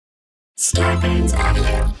Scarpins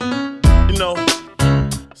Avenue. You know,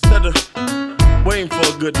 instead of waiting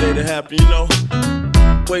for a good day to happen, you know,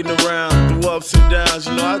 waiting around through ups and downs,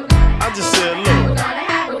 you know, I just said, look. We're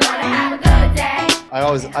gonna have a good day.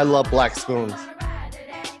 I love black spoons.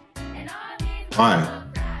 Why?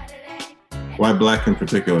 Why black in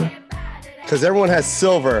particular? Because everyone has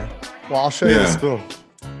silver. Well, I'll show you the spoon.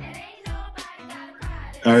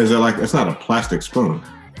 Is it like, it's not a plastic spoon?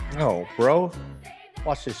 No, bro.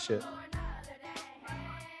 Watch this shit.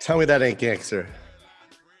 Tell me that ain't gangster.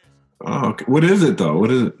 Oh, okay. What is it though?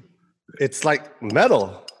 What is it? It's like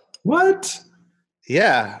metal. What?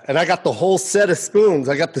 Yeah, and I got the whole set of spoons.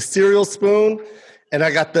 I got the cereal spoon, and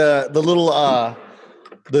I got the little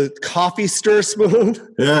the coffee stir spoon.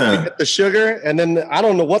 Yeah. You get the sugar, and then I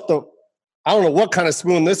don't know what kind of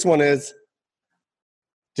spoon this one is.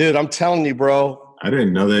 Dude, I'm telling you, bro. I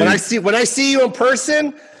didn't know that. When I see you in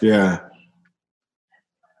person, yeah.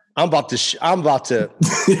 I'm about to.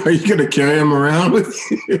 Are you gonna carry him around with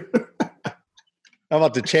you? I'm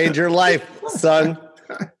about to change your life, son.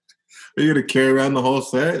 Are you gonna carry around the whole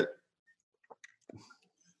set?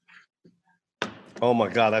 Oh my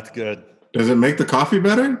God, that's good. Does it make the coffee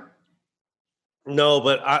better? No,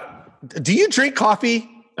 but do you drink coffee?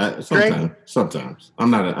 Sometimes.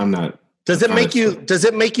 I'm not. Does it make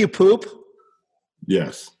you poop?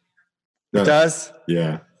 Yes. It does?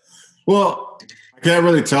 Yeah. Well, I can't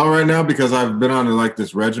really tell right now because I've been on like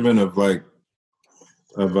this regimen of what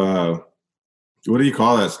do you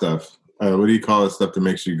call that stuff? What do you call that stuff that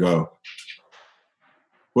makes you go?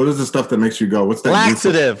 What is the stuff that makes you go? What's that?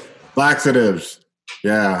 Laxative. Laxatives.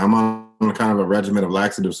 Yeah, I'm on kind of a regimen of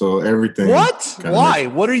laxatives, so everything. What? Why?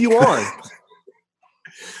 What are you on?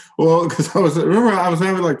 Well, because I was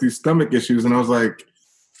having like these stomach issues, and I was like,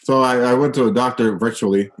 so I went to a doctor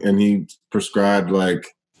virtually, and he prescribed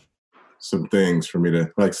like some things for me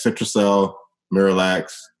to like Citracel,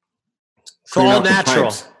 Miralax. So all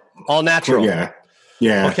natural. All natural. Yeah.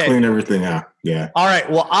 Yeah. Okay. Clean everything out. Yeah. All right.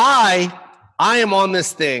 Well, I am on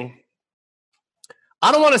this thing.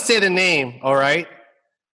 I don't want to say the name, all right?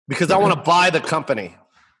 Because I want to buy the company.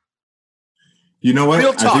 You know what?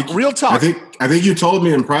 Real talk. I think you told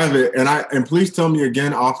me in private, and please tell me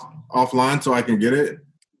again offline so I can get it.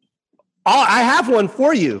 Oh, I have one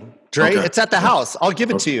for you, Dre. Okay. It's at the house. I'll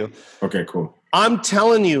give it to you. Okay, cool. I'm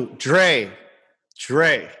telling you, Dre,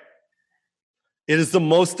 it is the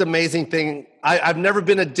most amazing thing. I've never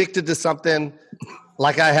been addicted to something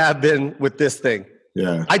like I have been with this thing.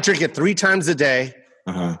 Yeah. I drink it 3 times a day.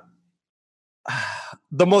 Uh-huh.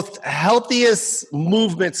 The most healthiest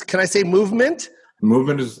movements. Can I say movement?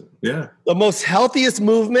 Movement is, yeah. The most healthiest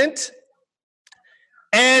movement.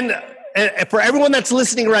 And for everyone that's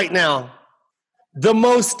listening right now, the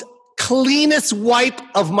most cleanest wipe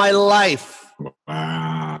of my life.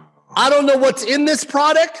 Wow. I don't know what's in this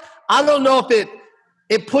product. I don't know if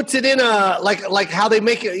it puts it in a like how they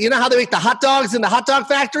make it. You know how they make the hot dogs in the hot dog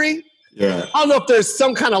factory? Yeah. I don't know if there's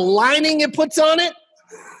some kind of lining it puts on it.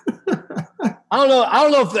 I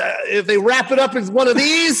don't know if they wrap it up as one of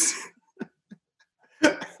these.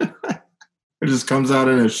 It just comes out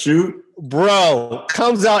in a chute. Bro,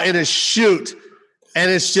 comes out in a chute. And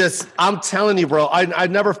it's just, I'm telling you, bro, I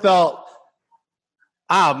never felt,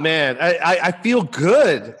 man, I feel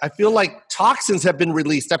good. I feel like toxins have been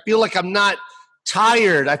released. I feel like I'm not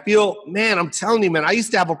tired. I feel, man, I'm telling you, man, I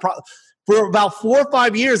used to have a problem. For about 4 or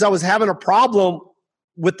 5 years, I was having a problem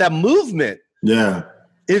with that movement. Yeah.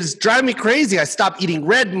 It was driving me crazy. I stopped eating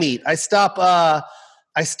red meat. I stopped, I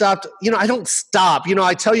don't stop.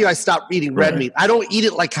 I tell you I stopped eating red meat. I don't eat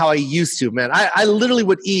it like how I used to, man. I literally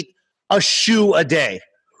would eat a shoe a day.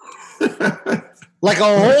 Like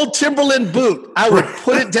a whole Timberland boot. I would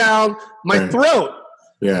put it down my throat.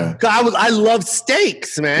 Yeah. I love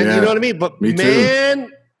steaks, man. Yeah. You know what I mean? But Me too. man,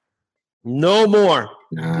 no more.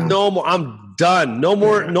 Nah. No more. I'm done. No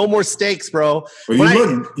more steaks, bro.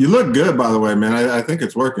 Well, you look good, by the way, man. I think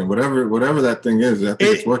it's working. Whatever that thing is, I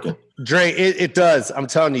think it's working. Dre, it does. I'm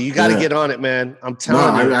telling you, you got to get on it, man. I'm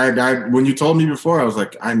telling you. I when you told me before, I was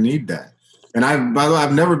like, I need that. And by the way,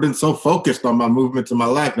 I've never been so focused on my movements in my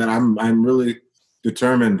life, man. I'm really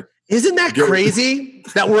determined. Isn't that crazy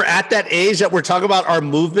that we're at that age that we're talking about our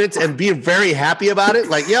movements and being very happy about it?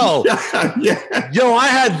 Like, yo, yo, I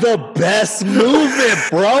had the best movement,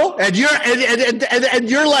 bro. And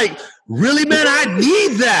you're like, really, man, I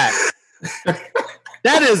need that.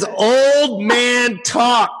 That is old man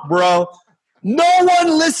talk, bro. No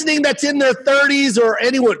one listening that's in their 30s or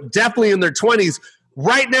anyone definitely in their 20s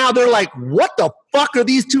right now, they're like, what the fuck are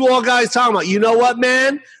these two old guys talking about? You know what,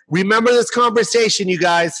 man? Remember this conversation, you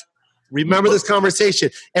guys. Remember this conversation.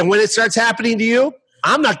 And when it starts happening to you,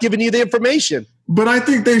 I'm not giving you the information. But I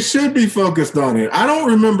think they should be focused on it. I don't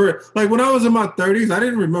remember, like when I was in my 30s, I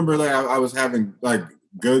didn't remember that I was having like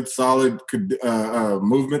good, solid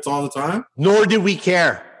movements all the time. Nor did we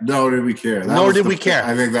care. Nor did we care. Nor did we care.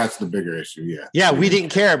 I think that's the bigger issue. Yeah. Yeah, we didn't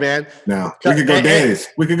care, man. No, we could go days.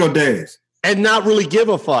 We could go days and not really give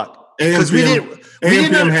a fuck because we didn't.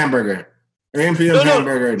 AM/PM hamburger. AM/PM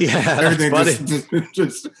hamburger. Yeah, everything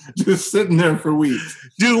just sitting there for weeks.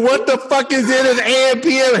 Dude, what the fuck is in an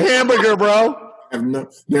AM/PM hamburger, bro?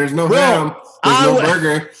 There's no ham. There's no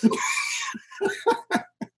burger.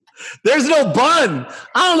 There's no bun.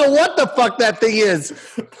 I don't know what the fuck that thing is.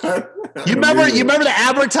 You remember the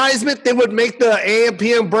advertisement? They would make the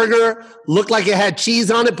AM/PM burger look like it had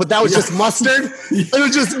cheese on it, but that was just mustard. It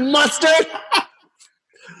was just mustard.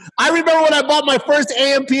 I remember when I bought my first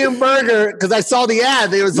AM/PM burger because I saw the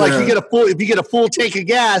ad. It was like if you get a full tank of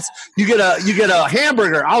gas, you get a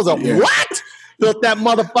hamburger. I was like, what? Built that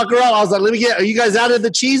motherfucker up. I was like, are you guys out of the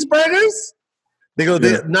cheeseburgers? They go,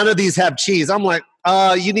 none of these have cheese. I'm like,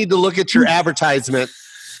 you need to look at your advertisement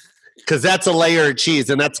because that's a layer of cheese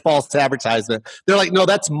and that's false advertisement. They're like, no,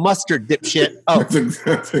 that's mustard, dipshit. Oh,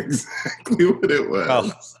 that's exactly what it was.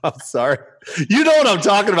 Oh, I'm sorry. You know what I'm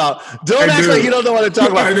talking about. Don't act like you don't know what I'm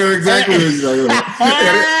talking about. I know exactly what you're talking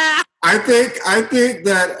about. I think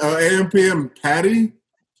that AM/PM patty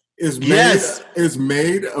is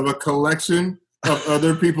made of a collection of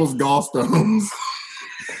other people's gallstones.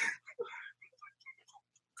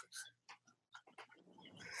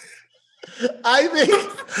 I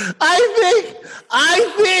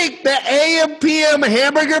think the AM/PM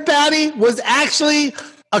hamburger patty was actually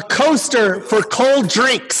a coaster for cold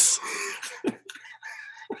drinks.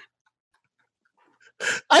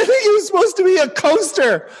 I think it was supposed to be a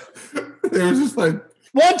coaster. It was just like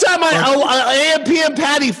one time, an AM/PM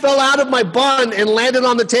patty fell out of my bun and landed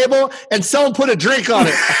on the table, and someone put a drink on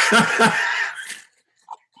it.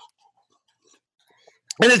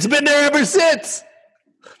 And it's been there ever since.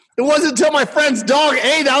 It wasn't until my friend's dog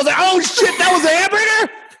ate it. I was like, oh shit, that was a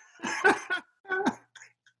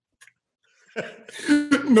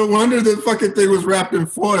hamburger? No wonder the fucking thing was wrapped in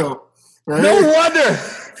foil. Right? No wonder.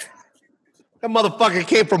 That motherfucker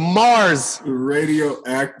came from Mars.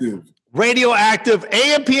 Radioactive.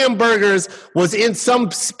 AM/PM burgers was in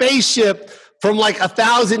some spaceship from like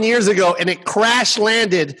 1,000 years ago, and it crash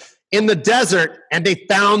landed in the desert, and they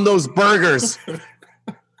found those burgers.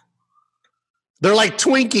 They're like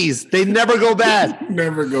Twinkies. They never go bad.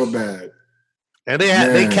 Never go bad. And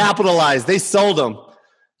they capitalized. They sold them.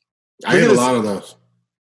 I ate a lot of those.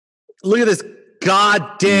 Look at this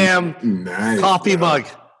goddamn coffee mug.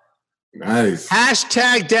 Nice. #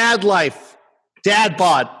 dad life. Dad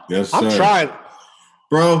bod. Yes, sir. I'm trying.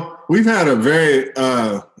 Bro, we've had a very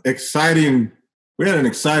exciting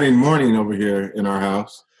morning over here in our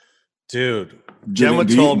house. Dude, Gemma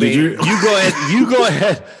told me. You go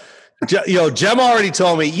ahead. Gemma already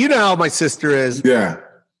told me. You know how my sister is. Yeah.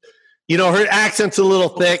 You know, her accent's a little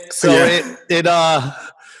thick, so it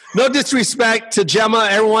no disrespect to Gemma,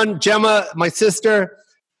 everyone. Gemma, my sister.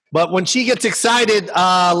 But when she gets excited,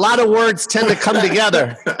 a lot of words tend to come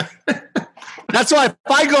together. That's why if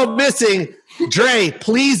I go missing, Dre,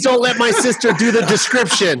 please don't let my sister do the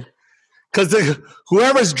description. Because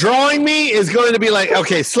whoever's drawing me is going to be like,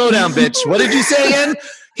 okay, slow down, bitch. What did you say again?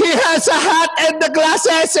 He has a hat and the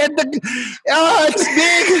glasses and it's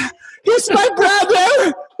big. He's my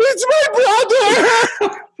brother. It's my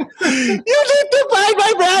brother. You need to buy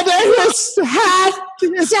my brother his hat.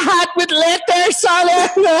 It's a hat with letters on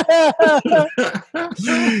it.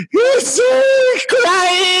 He's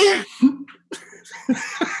crying.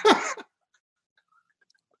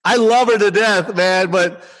 I love her to death, man.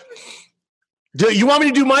 But do you want me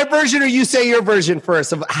to do my version, or you say your version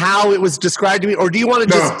first of how it was described to me, or do you want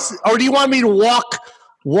to or do you want me to walk?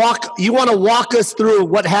 You want to walk us through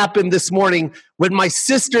what happened this morning when my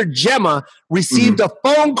sister Gemma received a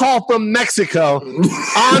phone call from Mexico.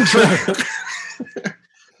 Andre,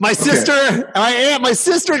 my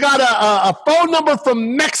sister got a phone number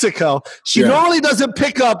from Mexico. She normally doesn't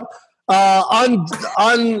pick up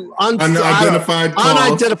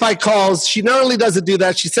unidentified calls. She normally doesn't do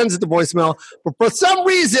that. She sends it to voicemail. But for some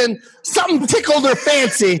reason, something tickled her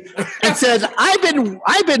fancy and said, "I've been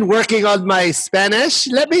working on my Spanish.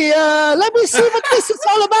 Let me see what this is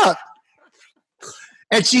all about."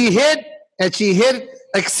 And she hit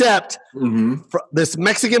accept for this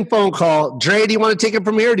Mexican phone call. Dre, do you want to take it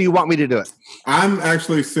from here, or do you want me to do it? I'm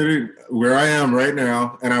actually sitting where I am right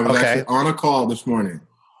now, and I was actually on a call this morning.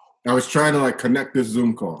 I was trying to connect this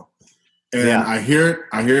Zoom call, and I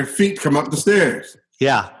hear feet come up the stairs.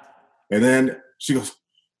 Yeah, and then she goes,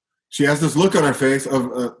 she has this look on her face of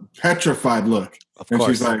a petrified look. Of and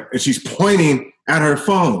course. she's like, and she's pointing at her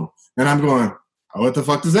phone. And I'm going, oh, what the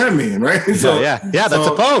fuck does that mean? Right? So, yeah, that's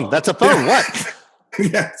a phone. That's a phone. Yeah. What?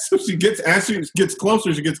 Yeah. So as she gets closer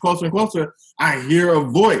and closer, I hear a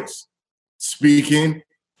voice speaking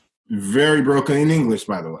very broken in English,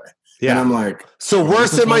 by the way. Yeah. And I'm like, so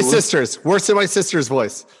worse than my sister's. Worse than my sister's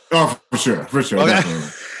voice. Oh, for sure. Okay.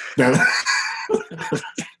 Definitely.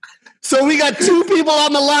 So we got two people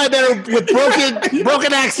on the line that are with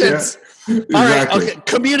broken accents. Yeah, exactly. All right, okay,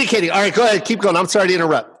 communicating. All right, go ahead, keep going. I'm sorry to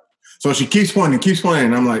interrupt. So she keeps pointing.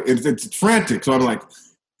 And I'm like, it's frantic. So I'm like,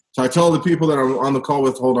 so I tell the people that I'm on the call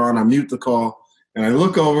with, hold on, I mute the call. And I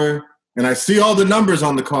look over and I see all the numbers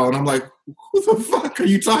on the call. And I'm like, who the fuck are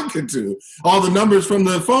you talking to? All the numbers from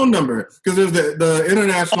the phone number. Because there's the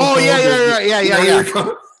international. Oh,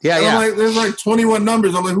 yeah. I'm like, there's like 21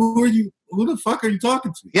 numbers. I'm like, who are you? Who the fuck are you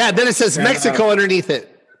talking to? Yeah, then it says Mexico underneath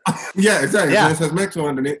it. Yeah, exactly. Yeah. Then it says Mexico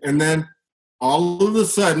underneath. And then all of a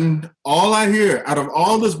sudden, all I hear out of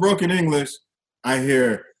all this broken English, I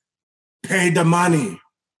hear, pay the money.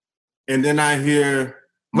 And then I hear,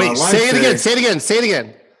 wait, say it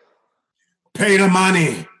again. Pay the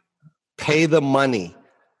money. Pay the money.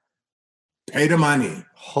 Pay the money.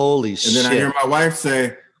 Holy shit. And then I hear my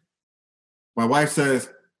wife says,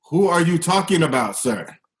 who are you talking about,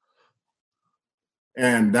 sir?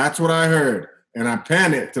 And that's what I heard. And I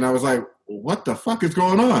panicked and I was like, what the fuck is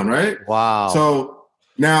going on, right? Wow. So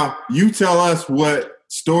now you tell us what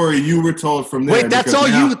story you were told from there. Wait, that's all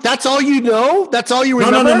you know? That's all you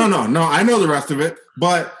remember? No. I know the rest of it,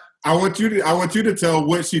 but I want you to tell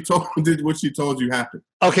what she told you happened.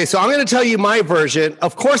 Okay, so I'm going to tell you my version.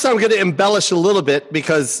 Of course, I'm going to embellish a little bit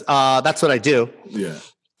because that's what I do. Yeah.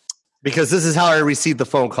 Because this is how I received the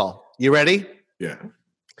phone call. You ready? Yeah.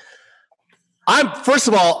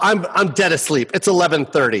 I'm dead asleep. It's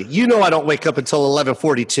 11:30. You know I don't wake up until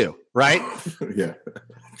 11:42, right? Yeah.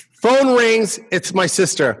 Phone rings. It's my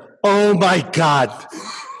sister. Oh my God.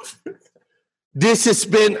 This has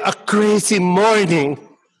been a crazy morning.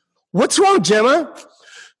 What's wrong, Gemma?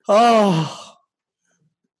 Oh.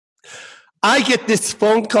 I get this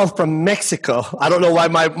phone call from Mexico. I don't know why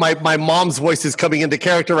my mom's voice is coming into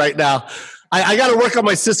character right now. I got to work on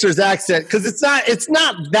my sister's accent because it's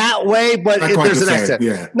not that way, but there's an accent.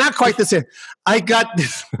 Yeah. Not quite the same. I got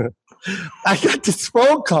this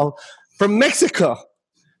phone call from Mexico.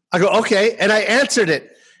 I go, okay, and I answered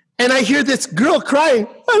it, and I hear this girl crying,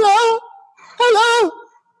 hello,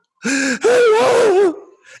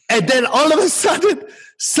 and then all of a sudden,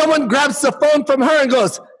 someone grabs the phone from her and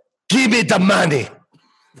goes, give me the money.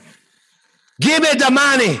 Give me the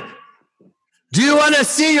money. Do you want to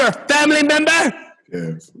see your family member?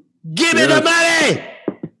 Yes. Give me the money.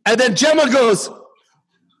 And then Gemma goes,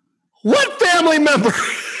 what family member?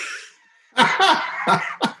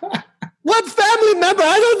 What family member?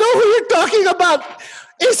 I don't know who you're talking about.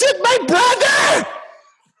 Is it my brother?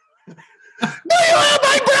 Do you have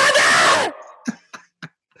my brother?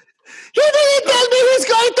 He didn't tell me he's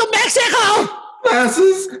going to Mexico.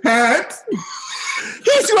 Glasses, hat.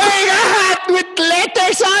 He's wearing a hat with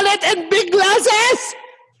letters on it and big glasses.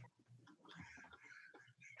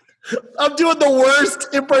 I'm doing the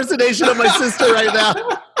worst impersonation of my sister right now.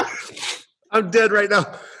 I'm dead right now.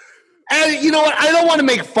 And you know what? I don't want to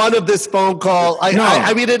make fun of this phone call.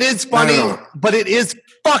 I mean, it is funny, but it is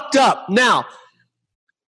fucked up. Now,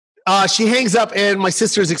 she hangs up, and my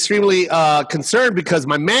sister is extremely concerned because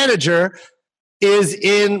my manager is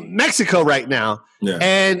in Mexico right now. Yeah.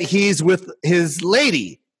 And he's with his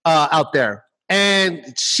lady out there.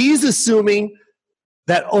 And she's assuming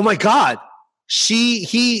that, oh my God,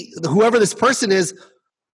 whoever this person is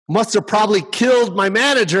must have probably killed my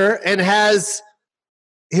manager and has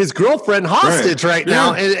his girlfriend hostage right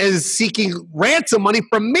now and is seeking ransom money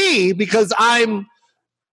from me because I'm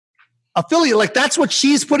affiliate. Like, that's what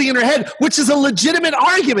she's putting in her head, which is a legitimate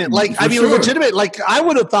argument. Like, legitimate. Like, I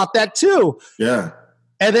would have thought that too. Yeah.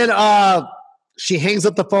 And then she hangs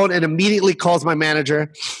up the phone and immediately calls my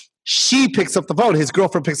manager. She picks up the phone. His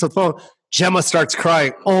girlfriend picks up the phone. Gemma starts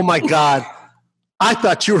crying. Oh my God. I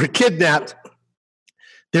thought you were kidnapped.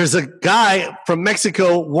 There's a guy from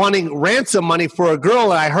Mexico wanting ransom money for a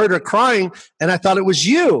girl, and I heard her crying, and I thought it was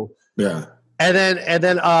you. Yeah. And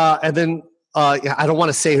then I don't want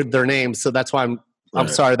to say their names, so that's why I'm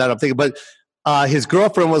sorry that I'm thinking. But his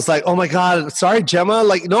girlfriend was like, "Oh my God, sorry, Gemma.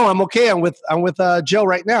 Like, no, I'm okay. I'm with Joe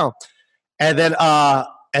right now." And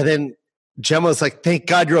then Gemma was like, "Thank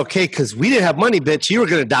God you're okay, because we didn't have money, bitch. You were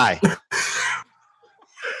gonna die."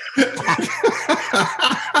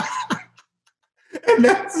 And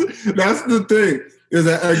that's the thing, is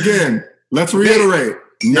that, again, let's reiterate,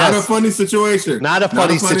 Not Yes. a funny situation. Not a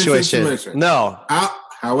funny situation. No.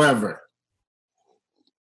 However,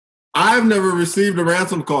 I've never received a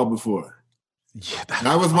ransom call before. Yeah,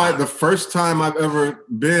 That was the first time I've ever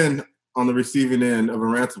been on the receiving end of a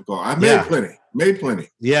ransom call. I've made plenty.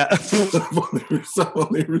 Yeah.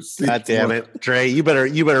 Only received God damn one. it, Dre! You better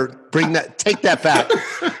take that back.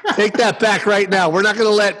 Take that back right now. We're not going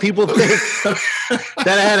to let people think that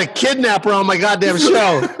I had a kidnapper on my goddamn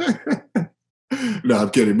show. No, I'm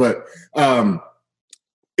kidding. But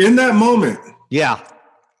in that moment, Yeah.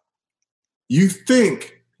 you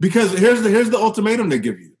think, because here's the ultimatum they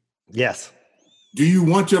give you. Yes. Do you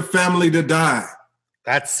want your family to die?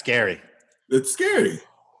 That's scary. It's scary.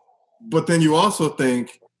 But then you also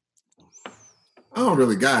think, I don't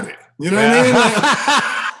really got it. You know what I mean?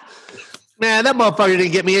 Man, that motherfucker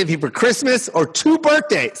didn't get me anything for Christmas or 2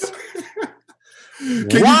 birthdays.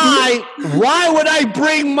 Why would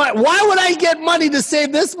I get money to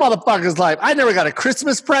save this motherfucker's life? I never got a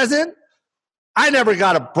Christmas present. I never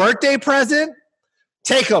got a birthday present.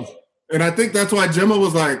 Take them. And I think that's why Gemma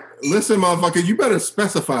was like, listen, motherfucker, you better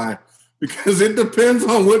specify because it depends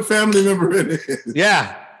on what family member it is.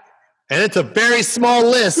 Yeah. And it's a very small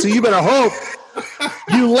list, so you better hope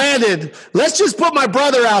you landed. Let's just put my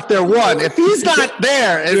brother out there, one. If he's not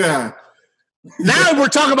there, Yeah. now we're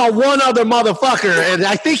talking about one other motherfucker, and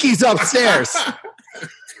I think he's upstairs.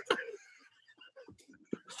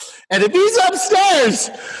 And if he's upstairs,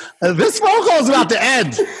 this phone call is about to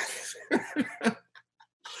end.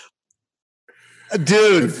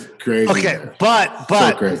 Dude. It's crazy. Okay, man. but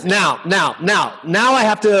So crazy. now I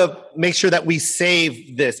have to make sure that we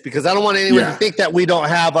save this because I don't want anyone to think that we don't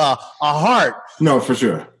have a heart. No, for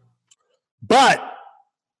sure. But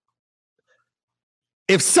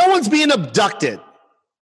if someone's being abducted,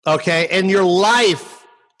 okay, and your life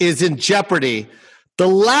is in jeopardy, the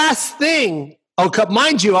last thing,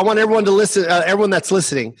 mind you, I want everyone to listen, everyone that's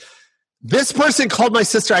listening, this person called my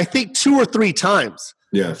sister, I think 2 or 3 times.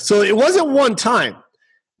 Yes. So it wasn't one time.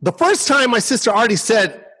 The first time my sister already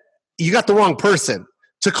said, you got the wrong person.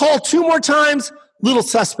 To call 2 more times, little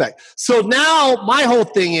suspect. So now my whole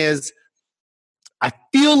thing is, I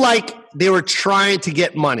feel like they were trying to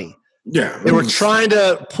get money. Yeah. They were trying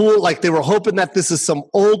to pull, like they were hoping that this is some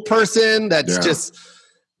old person that's just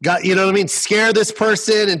got, you know what I mean? Scare this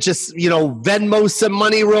person and just, Venmo some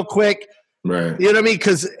money real quick. Right. You know what I mean?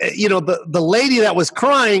 Because, the lady that was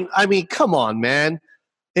crying, I mean, come on, man.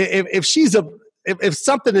 If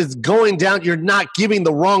something is going down, you're not giving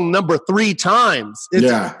the wrong number 3 times.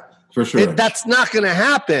 For sure. That's not going to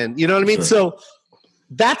happen. You know what I mean? Sure. So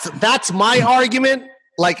that's my argument.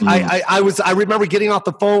 Like I remember getting off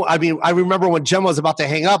the phone. I mean, I remember when Gemma was about to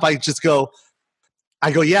hang up, I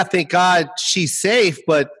go, yeah, thank God she's safe.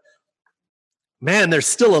 But man, there's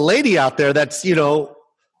still a lady out there that's,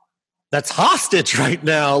 that's hostage right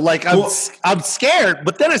now. Like I'm scared.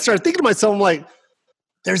 But then I started thinking to myself, I'm like,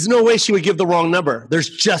 there's no way she would give the wrong number. There's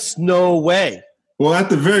just no way. Well,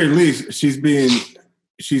 at the very least, she's being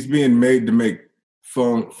made to make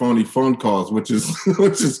phony phone calls, which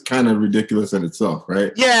is kind of ridiculous in itself,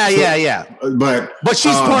 right? Yeah. But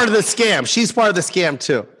she's part of the scam. She's part of the scam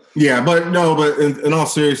too. Yeah, but in all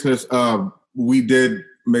seriousness, we did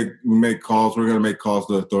make calls. We're going to make calls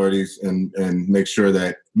to authorities and make sure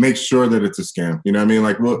that it's a scam. You know what I mean?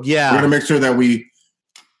 Like, we're going to make sure that we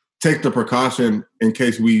take the precaution in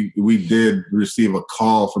case we did receive a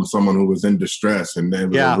call from someone who was in distress and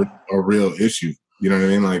then a real issue. You know what I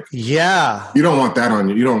mean? Like, you don't want that on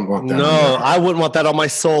you. You don't want that. No, I wouldn't want that on my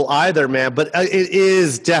soul either, man. But it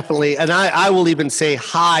is definitely, and I will even say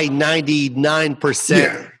high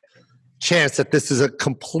 99% chance that this is a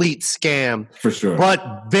complete scam. For sure.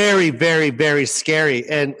 But very, very, very scary.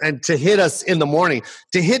 And to hit us in the morning,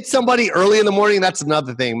 to hit somebody early in the morning, that's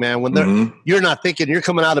another thing, man. When you're not thinking, you're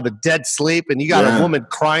coming out of a dead sleep and you got a woman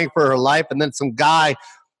crying for her life and then some guy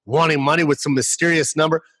wanting money with some mysterious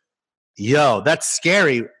number. Yo, that's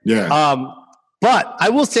scary. Yeah. But I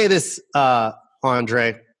will say this,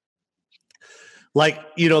 Andre. Like,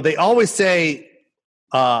 they always say,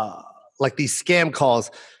 like these scam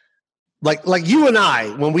calls, like you and I,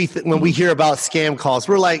 when we hear about scam calls,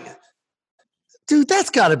 we're like, dude,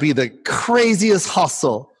 that's got to be the craziest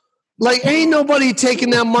hustle. Like, ain't nobody taking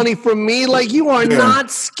that money from me. Like, you are not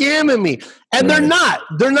scamming me. And they're not.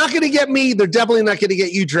 They're not going to get me. They're definitely not going to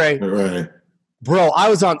get you, Dre. Right. Bro, I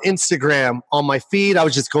was on Instagram on my feed. I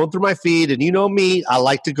was just going through my feed, and you know me, I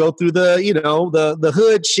like to go through the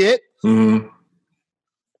hood shit. Mm-hmm.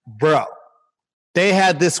 Bro, they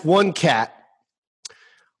had this one cat.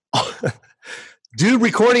 Dude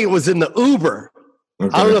recording it was in the Uber.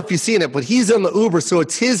 Okay. I don't know if you've seen it, but he's in the Uber, so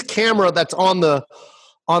it's his camera that's on the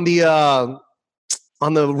on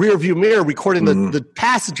the rear view mirror recording the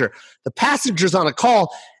passenger. The passenger's on a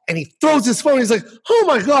call, and he throws his phone. He's like, "Oh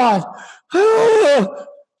my god!"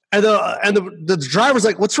 And the driver's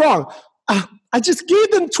like, "What's wrong?" I just gave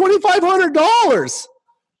them $2,500.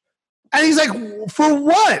 And he's like, "For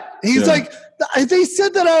what?" He's like, "They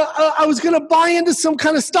said that I was going to buy into some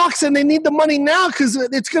kind of stocks, and they need the money now because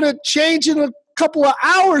it's going to change in a couple of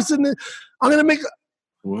hours, and I'm going to make."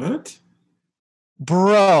 What?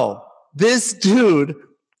 Bro, this dude.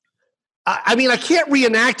 I mean, I can't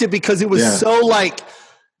reenact it because it was so like,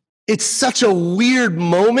 it's such a weird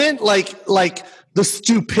moment, like the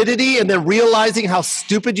stupidity and then realizing how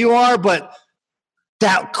stupid you are, but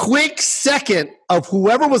that quick second of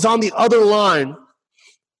whoever was on the other line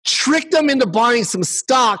tricked them into buying some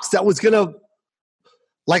stocks that was going to,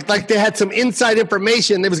 like they had some inside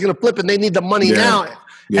information. They was going to flip and they need the money now.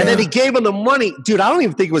 Yeah. And then he gave them the money. Dude, I don't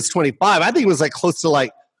even think it was 25. I think it was like close to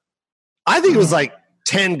like, it was like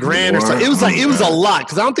 10 grand or something. It was it was a lot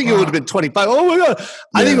because I don't think it would have been 25. Oh my God.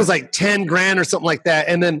 I think it was like 10 grand or something like that.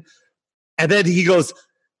 And then he goes,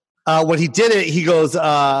 when he did it, he goes,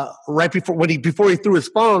 right before he threw his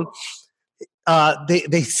phone,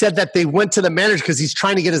 they said that they went to the manager because he's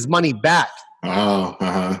trying to get his money back.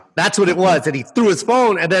 Oh, that's what it was. And he threw his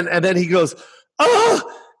phone, and then he goes,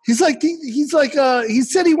 he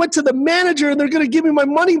said he went to the manager and they're gonna give me my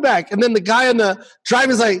money back. And then the guy on the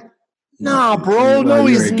driver's like, "Nah, bro, no,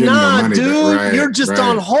 he's not, dude. Right, you're just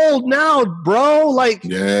on hold now, bro. Like,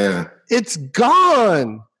 it's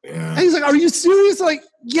gone." Yeah. And he's like, "Are you serious?" Like,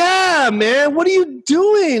 "Yeah, man. What are you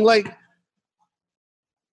doing?" Like,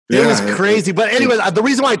 it was crazy. But anyway, the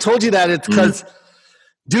reason why I told you that is because,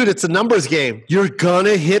 dude, it's a numbers game. You're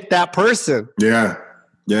gonna hit that person. Yeah.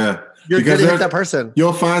 You're gonna hit that person.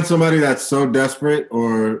 You'll find somebody that's so desperate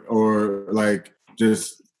or like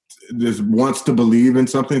just wants to believe in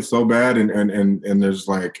something so bad, and there's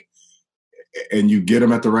like, and you get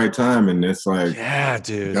them at the right time, and it's like, yeah,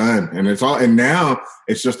 dude, done. And it's all, and now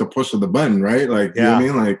it's just a push of the button, right? Like, you know what I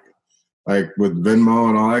mean? Like with Venmo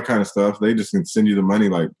and all that kind of stuff, they just can send you the money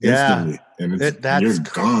like instantly, and you're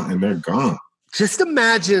gone, and they're gone. Just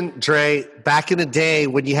imagine, Dre, back in the day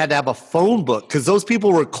when you had to have a phone book, because those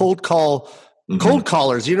people were cold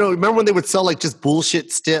callers. You know, remember when they would sell like just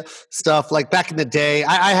bullshit stuff? Like back in the day,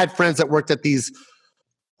 I had friends that worked at these.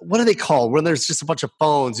 What are they called? When there's just a bunch of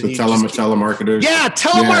phones. And telemarketers. Yeah,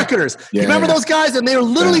 telemarketers. You remember those guys? And they were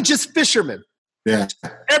literally just fishermen. Yeah.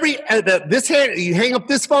 You hang up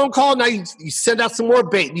this phone call. Now you send out some more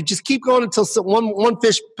bait. You just keep going until one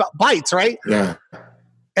fish bites, right? Yeah.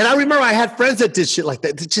 And I remember I had friends that did shit like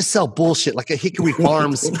that. They just sell bullshit, like a Hickory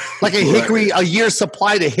Farms, like a year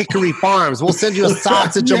supply to Hickory Farms. We'll send you a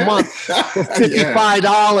sausage a month for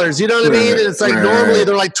 $55. You know what I mean? And it's like normally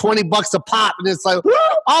they're like $20 a pop, and it's like,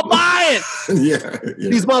 I'll buy it. Yeah.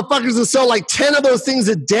 These motherfuckers will sell like 10 of those things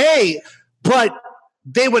a day, but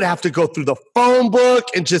they would have to go through the phone book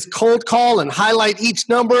and just cold call and highlight each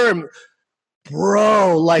number. And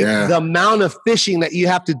bro, like the amount of fishing that you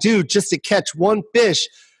have to do just to catch one fish.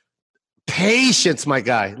 Patience, my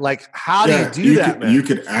guy. Like, how do you do that, man? You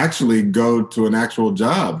could actually go to an actual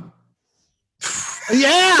job.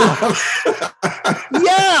 Yeah.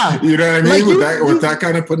 You know what I mean? Like with that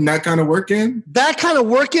kind of putting that kind of work in? That kind of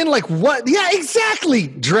work in? Like what? Yeah, exactly,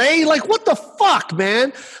 Dre. Like what the fuck,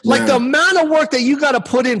 man? Like the amount of work that you got to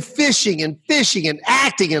put in fishing and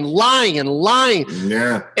acting and lying.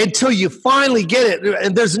 Yeah. Until you finally get it.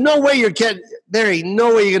 And there's no way there ain't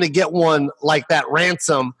no way you're going to get one like that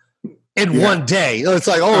ransom in one day. It's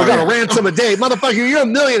like, we got a ransom a day. Motherfucker, you're a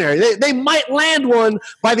millionaire. They might land one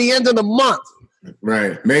by the end of the month.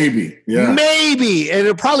 Right. Maybe. Yeah. Maybe. And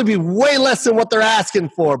it'll probably be way less than what they're asking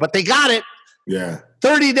for, but they got it. Yeah.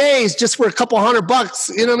 30 days just for a couple $100.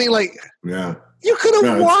 You know what I mean? Like, you could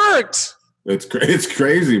have worked. It's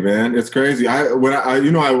crazy, man. It's crazy. I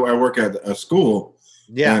work at a school.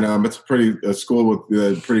 Yeah. And it's a school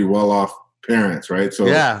with pretty well-off parents, right? So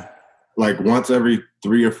like once every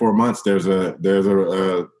 3 or 4 months, there's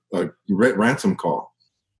a ransom call.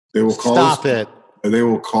 They will call. They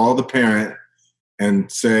will call the parent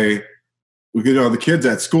and say, the kid's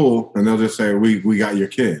at school, and they'll just say, we got your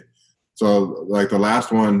kid. So like the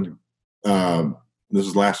last one, this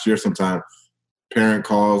was last year sometime, parent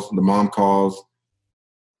calls, the mom calls,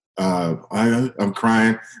 I'm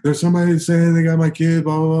crying. There's somebody saying they got my kid,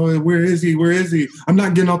 blah, blah, blah. Where is he? I'm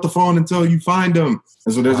not getting off the phone until you find him.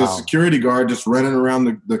 And so there's a security guard just running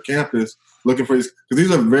around the campus looking for these, because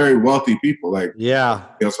these are very wealthy people. Like,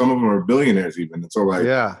 some of them are billionaires even. And so like,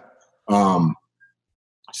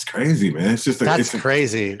 it's crazy, man. It's just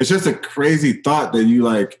crazy. It's just a crazy thought that you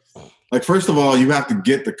like, like, first of all, you have to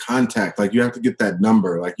get the contact. Like, you have to get that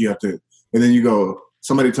number. Like, you have to, and then you go,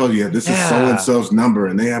 somebody told you, this is so-and-so's number,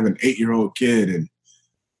 and they have an 8-year-old kid, and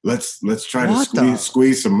let's try to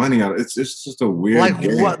squeeze some money out. It's just a weird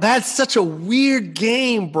game. What? That's such a weird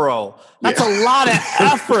game, bro. That's a lot of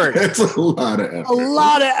effort. That's a lot of effort. A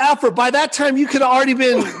lot of effort. By that time, you could have already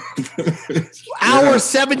been hour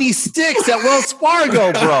 76 at Wells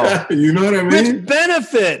Fargo, bro. You know what I mean? Rich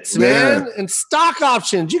benefits, man, and stock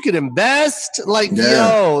options. You could invest,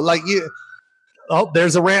 Oh,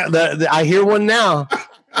 there's a rant. I hear one now.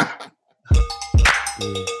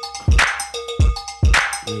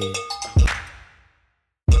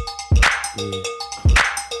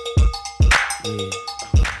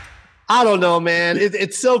 I don't know, man.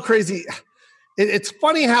 It's so crazy. It's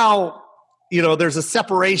funny how, there's a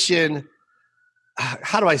separation.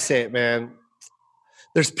 How do I say it, man?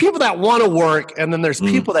 There's people that want to work, and then there's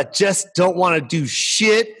people that just don't want to do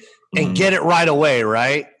shit and get it right away,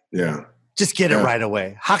 right? Yeah. Just get it right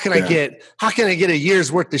away. How can I get a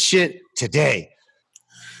year's worth of shit today?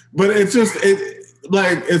 But it's just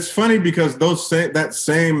it's funny because that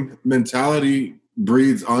same mentality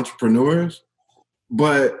breeds entrepreneurs,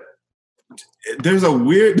 but there's got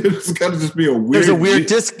to just be a weird.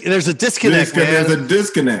 There's a disconnect, man. There's a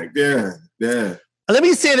disconnect. Yeah. Let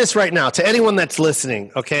me say this right now to anyone that's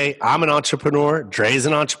listening. Okay, I'm an entrepreneur. Dre's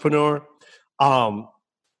an entrepreneur.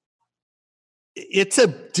 It's a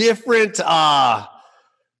different. God,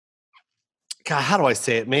 how do I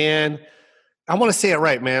say it, man? I want to say it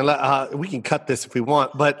right, man. We can cut this if we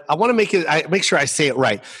want, but I want to make sure I say it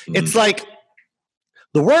right. It's like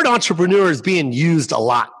the word entrepreneur is being used a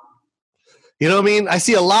lot. You know what I mean? I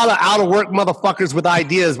see a lot of out of work motherfuckers with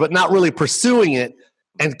ideas, but not really pursuing it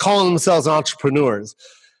and calling themselves entrepreneurs.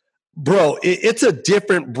 Bro, it's a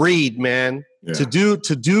different breed, man. Yeah. To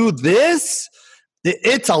do this,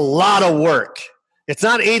 it's a lot of work. It's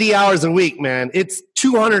not 80 hours a week, man. It's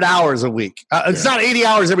 200 hours a week. It's not 80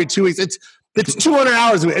 hours every 2 weeks. It's 200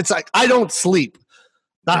 hours a week. It's like I don't sleep.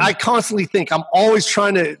 I constantly think. I'm always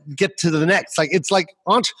trying to get to the next. Like it's like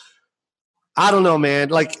I don't know, man.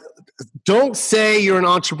 Like don't say you're an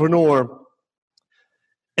entrepreneur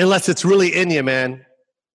unless it's really in you, man.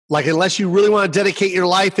 Like unless you really want to dedicate your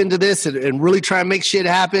life into this and really try and make shit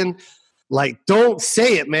happen. Like, don't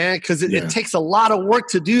say it, man, because it takes a lot of work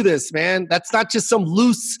to do this, man. That's not just some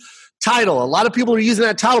loose title. A lot of people are using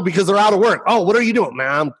that title because they're out of work. Oh, what are you doing? Man,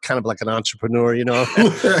 I'm kind of like an entrepreneur,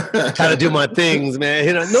 kind of do my things, man.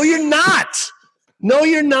 No, you're not. No,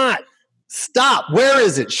 you're not. Stop. Where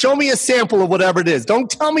is it? Show me a sample of whatever it is. Don't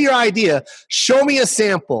tell me your idea. Show me a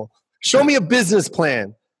sample. Show me a business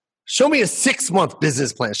plan. Show me a 6-month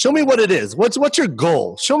business plan. Show me what it is. What's your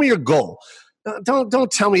goal? Show me your goal.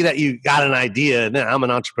 Don't tell me that you got an idea and then I'm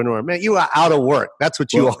an entrepreneur. Man, you are out of work. That's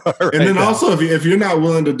what you are. Right and then now. Also, if you're not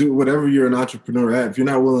willing to do whatever you're an entrepreneur at, if you're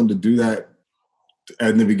not willing to do that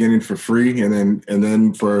in the beginning for free and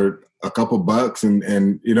then for a couple bucks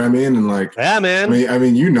and you know what I mean? And like, yeah, man. I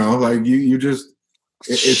mean, you just,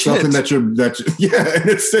 it's something that you're and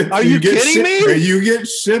it's are you kidding me? You get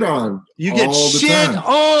shit on. You get shit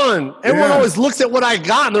on. Everyone always looks at what I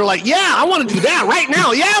got and they're like, yeah, I want to do that right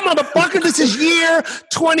now. Yeah, motherfucker, this is year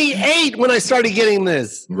 28 when I started getting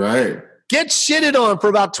this. Right. Get shitted on for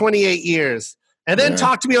about 28 years. And then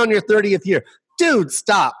talk to me on your 30th year. Dude,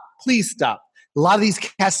 stop. Please stop. A lot of these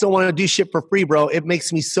cats don't want to do shit for free, bro. It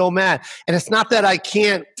makes me so mad. And it's not that I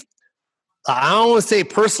don't want to say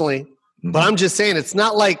personally, but I'm just saying it's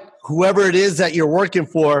not like whoever it is that you're working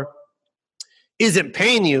for isn't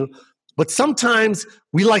paying you, but sometimes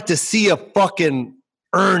we like to see you fucking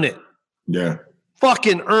earn it. Yeah.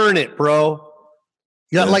 Fucking earn it, bro.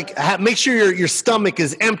 Make sure your stomach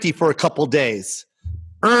is empty for a couple days.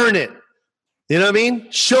 Earn it. You know what I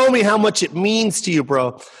mean? Show me how much it means to you,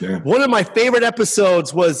 bro. Yeah. One of my favorite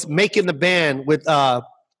episodes was Making the Band with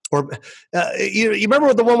you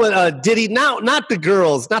remember the one with Diddy? Not the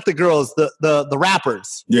girls, the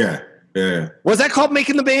rappers. Yeah. Was that called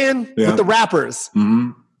Making the Band with the rappers?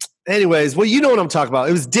 Mm-hmm. Anyways, well, you know what I'm talking about.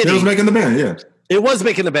 It was Diddy. It was Making the Band, yeah. It was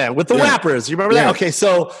Making the Band with the rappers. You remember that? Okay,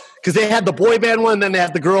 so because they had the boy band one, then they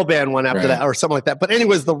had the girl band one after that, or something like that. But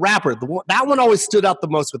anyways, the rapper, that one always stood out the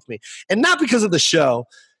most with me, and not because of the show,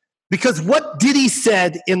 because what Diddy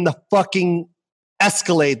said in the fucking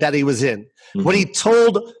Escalade that he was in, when he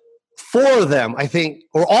told 4 of them, I think,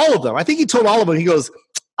 or all of them. I think he told all of them. He goes,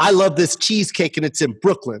 "I love this cheesecake, and it's in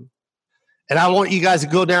Brooklyn, and I want you guys to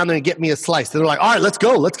go down there and get me a slice." And they're like, "All right, let's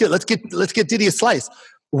go. Let's get Diddy a slice.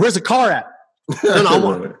 Where's the car at?"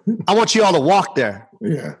 No, I want you all to walk there,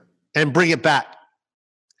 and bring it back.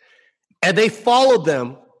 And they followed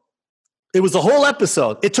them It was a whole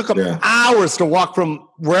episode. It took them hours to walk from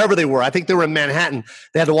wherever they were. I think they were in Manhattan.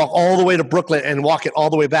 They had to walk all the way to Brooklyn and walk it all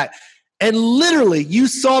the way back. And literally, you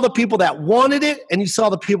saw the people that wanted it and you saw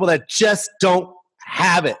the people that just don't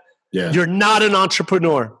have it. Yeah. You're not an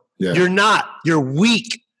entrepreneur. Yeah. You're not. You're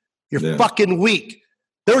weak. You're fucking weak.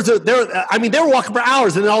 They were walking for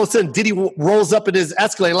hours, and then all of a sudden, Diddy rolls up in his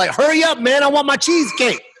Escalade like, "Hurry up, man! I want my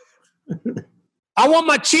cheesecake. I want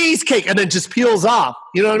my cheesecake," and then just peels off.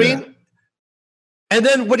 You know what I mean? And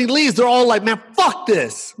then when he leaves, they're all like, "Man, fuck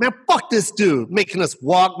this! Man, fuck this dude making us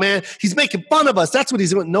walk, man. He's making fun of us. That's what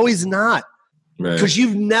he's doing." No, he's not. Because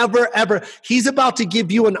you've never ever. He's about to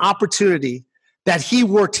give you an opportunity that he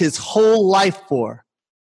worked his whole life for.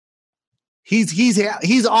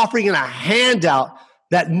 He's offering a handout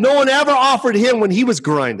that no one ever offered him when he was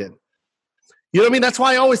grinding. You know what I mean? That's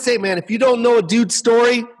why I always say, man, if you don't know a dude's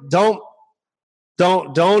story, don't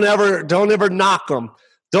ever knock them.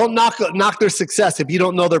 Don't knock their success if you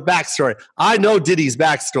don't know their backstory. I know Diddy's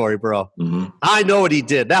backstory, bro. Mm-hmm. I know what he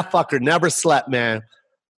did. That fucker never slept, man.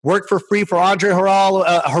 Worked for free for Andre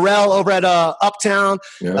Harrell over at Uptown.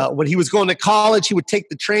 Yeah. When he was going to college, he would take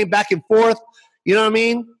the train back and forth. You know what I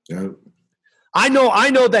mean? Yeah. I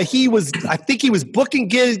know that he was. I think he was booking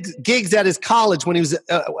gigs at his college when he was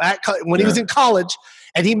he was in college,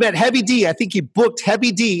 and he met Heavy D. I think he booked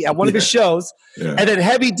Heavy D at one of his shows, and then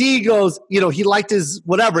Heavy D goes, he liked his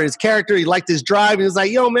character, he liked his drive, and he was like,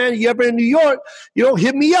 "Yo, man, you ever in New York?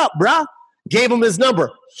 Hit me up, bruh." Gave him his number.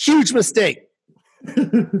 Huge mistake.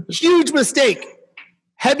 Huge mistake.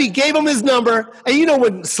 Heavy gave him his number, and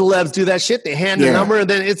when celebs do that shit, they hand the number, and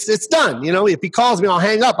then it's done. If he calls me, I'll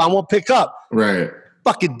hang up. I won't pick up. Right.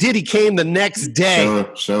 Fucking Diddy came the next day.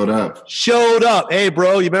 Showed up. Hey,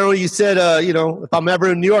 bro, you remember when you said, if I'm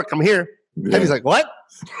ever in New York, I'm here. Yeah. Heavy's like, what?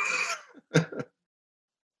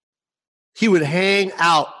 He would hang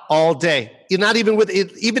out all day. Not even with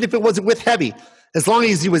it, even if it wasn't with Heavy. As long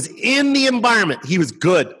as he was in the environment, he was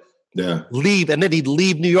good. Yeah. Leave. And then he'd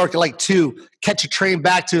leave New York at like 2, catch a train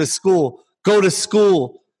back to his school, go to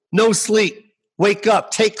school, no sleep, wake up,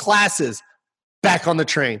 take classes, back on the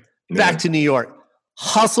train, back to New York.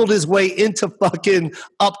 Hustled his way into fucking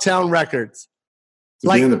Uptown Records.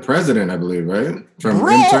 Being the president, I believe, right?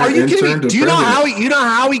 Are you kidding me? Do you know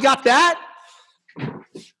how he got that?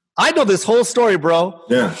 I know this whole story, bro.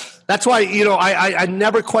 Yeah. That's why, I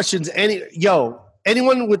never questions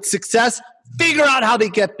anyone with success. Figure out how they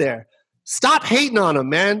get there. Stop hating on them,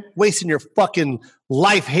 man. Wasting your fucking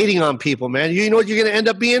life hating on people, man. You know what you're going to end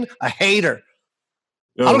up being? A hater.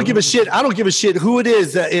 I don't give a shit. I don't give a shit who it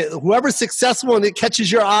is. Whoever's successful and it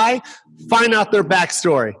catches your eye, find out their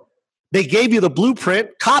backstory. They gave you the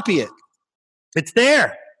blueprint. Copy it. It's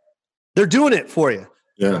there. They're doing it for you.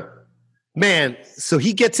 Yeah. Man, so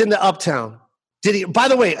he gets into Uptown. By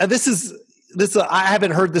the way, this I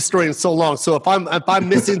haven't heard this story in so long. So if I'm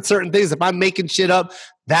missing certain things, if I'm making shit up,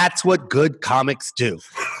 that's what good comics do.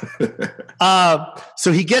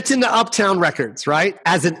 So he gets into Uptown Records, right?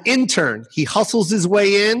 As an intern, he hustles his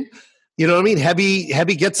way in. You know what I mean?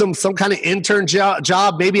 Heavy gets him some kind of intern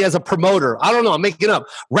job, maybe as a promoter. I don't know. I'm making up.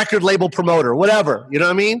 Record label promoter, whatever. You know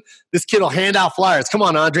what I mean? This kid will hand out flyers. Come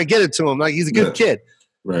on, Andre, get it to him. Like, he's a good kid.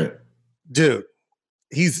 Right. Dude,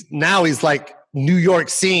 he's like, New York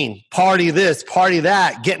scene, party this, party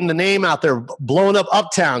that, getting the name out there, blowing up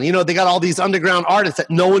Uptown. They got all these underground artists that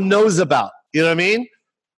no one knows about. You know what I mean?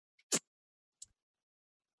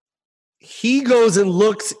 He goes and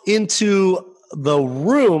looks into the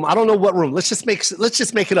room. I don't know what room. Let's just make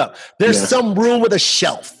it up. There's some room with a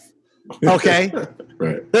shelf. Okay?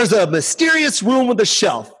 Right. There's a mysterious room with a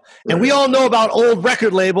shelf. And we all know about old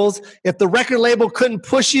record labels. If the record label couldn't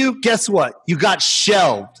push you, guess what? You got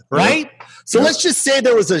shelved, right? Yep. So let's just say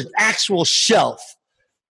there was an actual shelf.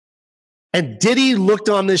 And Diddy looked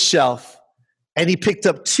on this shelf and he picked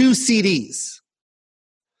up 2 CDs.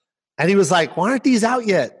 And he was like, why aren't these out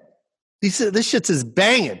yet? He said, this shit's is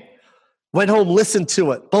banging. Went home, listened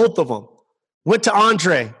to it, both of them. Went to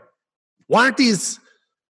Andre. Why aren't these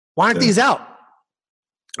out?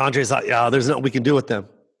 Andre's like, yeah, there's nothing we can do with them.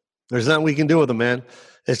 There's nothing we can do with them, man.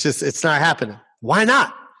 It's not happening. Why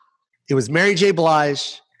not? It was Mary J.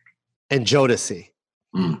 Blige and Jodeci.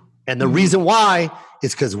 And the reason why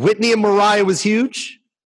is because Whitney and Mariah was huge,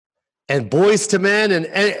 and Boyz II Men and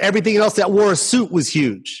everything else that wore a suit was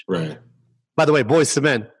huge. Right. By the way, Boyz II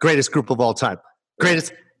Men, greatest group of all time.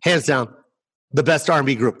 Greatest, hands down, the best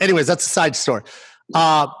R&B group. Anyways, that's a side story.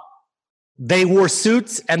 They wore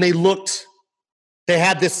suits and they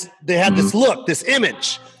had this look, this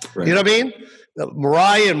image. Right. You know what I mean?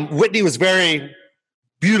 Mariah and Whitney was very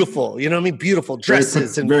beautiful. You know what I mean? Beautiful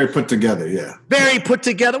dresses very put together. Yeah, very put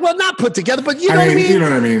together. Well, not put together, but you know what I mean. You know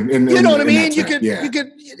what I mean. You know what I mean. You could.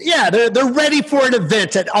 Yeah, they're ready for an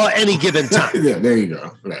event at any given time. Yeah, there you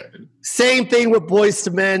go. Right. Same thing with Boys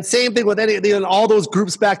to Men. Same thing with all those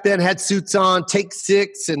groups back then had suits on. Take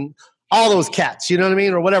Six and all those cats. You know what I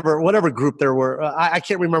mean, or whatever group there were. I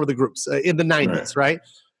can't remember the groups in the 90s, right?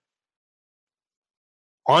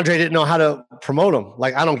 Andre didn't know how to promote them.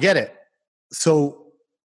 Like, I don't get it. So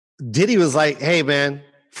Diddy was like, hey, man,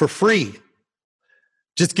 for free,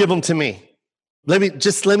 just give them to me. Let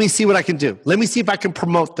me see what I can do. Let me see if I can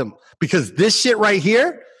promote them. Because this shit right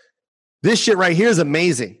here is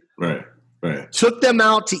amazing. Right. Took them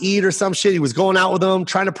out to eat or some shit. He was going out with them,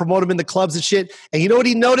 trying to promote them in the clubs and shit. And you know what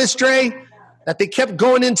he noticed, Dre? That they kept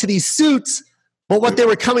going into these suits, but what they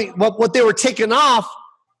were taking off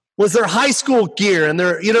was their high school gear and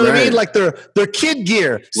their, you know what I mean? Like their kid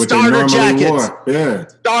gear, starter jackets,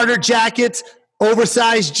 starter jackets,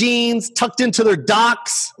 oversized jeans tucked into their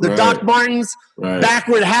Docs, their Doc Martens,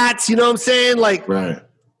 backward hats. You know what I'm saying? Like,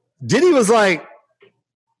 Diddy was like,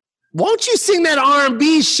 won't you sing that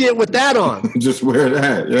R&B shit with that on? Just wear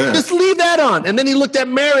that, yeah. Just leave that on. And then he looked at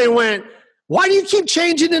Mary and went, why do you keep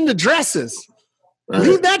changing into dresses?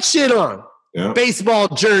 Leave that shit on. Yeah. Baseball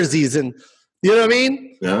jerseys and, you know what I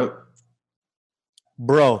mean? Yeah.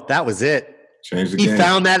 Bro, that was it. Changed the game. He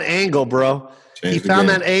found that angle, bro. He found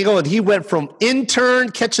that angle, and he went from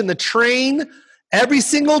intern catching the train every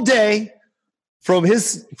single day from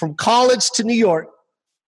college to New York.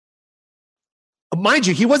 Mind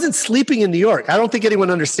you, he wasn't sleeping in New York. I don't think anyone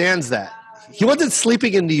understands that. He wasn't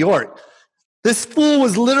sleeping in New York. This fool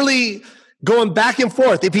was literally going back and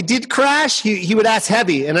forth. If he did crash, he would ask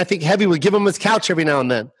Heavy, and I think Heavy would give him his couch every now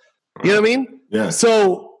and then. You know what I mean? Yeah.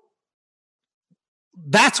 So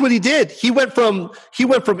that's what he did. He went from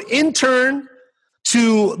intern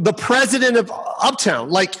to the president of Uptown,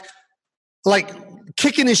 like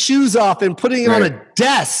kicking his shoes off and putting him on a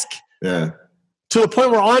desk. Yeah. To the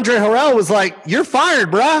point where Andre Harrell was like, "You're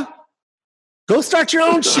fired, bruh. Go start your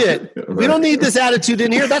own shit. We don't need this attitude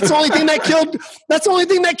in here." That's the only thing that killed. That's the only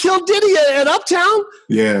thing that killed Diddy at Uptown.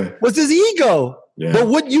 Yeah, was his ego. Yeah. But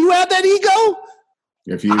would you have that ego?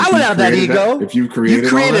 I would have that ego. If you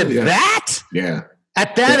created that, yeah,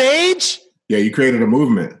 at that age, yeah, you created a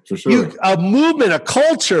movement for sure. A movement, a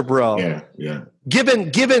culture, bro. Yeah.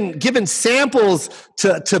 Giving samples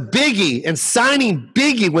to Biggie and signing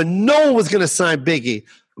Biggie when no one was going to sign Biggie.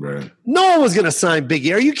 Right. No one was going to sign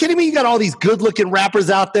Biggie. Are you kidding me? You got all these good-looking rappers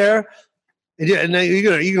out there, and you're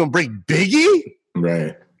going to bring Biggie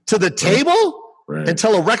to the table and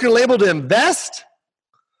tell a record label to invest?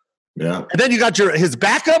 Yeah. And then you got his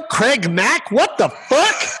backup, Craig Mack. What the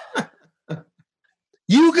fuck?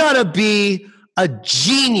 You got to be a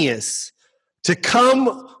genius to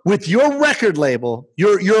come with your record label,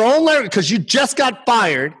 your own record, because you just got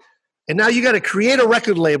fired, and now you got to create a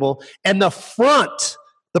record label, and the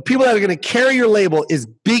people that are going to carry your label is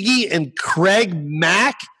Biggie and Craig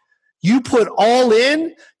Mack. You put all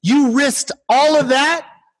in, you risked all of that.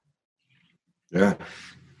 Yeah.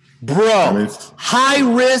 Bro, high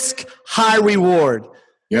risk, high reward.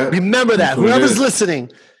 Yeah. Remember that. Whoever's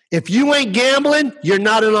listening, if you ain't gambling, you're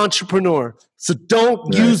not an entrepreneur. So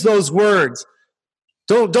don't use those words.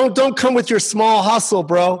 Don't come with your small hustle,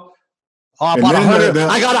 bro. Oh, I bought 100.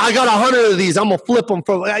 I got 100 of these. I'm gonna flip them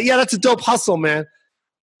from. Yeah, that's a dope hustle, man.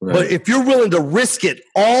 Right. But if you're willing to risk it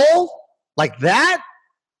all like that,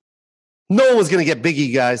 no one's gonna get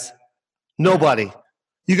Biggie, guys. Nobody.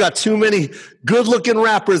 You got too many good-looking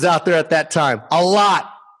rappers out there at that time. A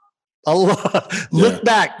lot. Look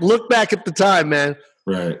back at the time, man.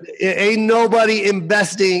 Right. Ain't nobody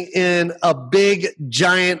investing in a big,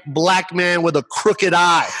 giant black man with a crooked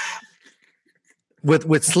eye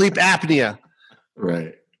with sleep apnea.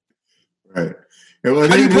 Right. Well,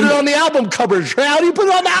 how do you put it on the album cover, Dre? How do you put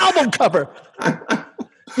it on the album cover?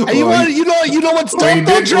 And you know what's dope,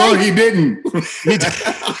 though, Dre? Well, he didn't.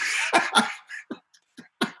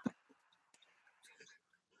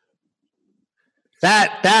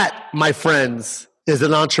 That, my friends, is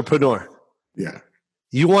an entrepreneur. Yeah.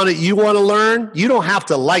 You want to learn? You don't have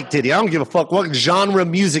to like Diddy. I don't give a fuck what genre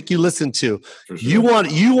music you listen to. Sure. You want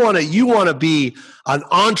to be an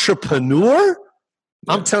entrepreneur?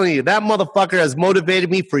 Yeah. I'm telling you, that motherfucker has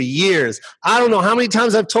motivated me for years. I don't know how many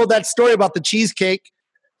times I've told that story about the cheesecake.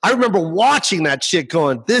 I remember watching that shit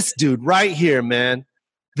going, this dude right here, man.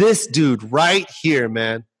 This dude right here,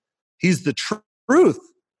 man. He's the truth.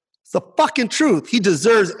 It's the fucking truth. He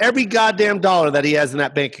deserves every goddamn dollar that he has in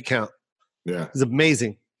that bank account. Yeah. It's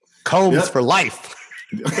amazing. Combs for life.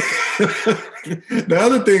 The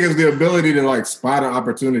other thing is the ability to like spot an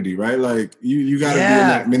opportunity, right? Like you got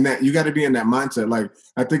to be in that. You got to be in that mindset. Like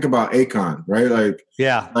I think about Akon, right? Like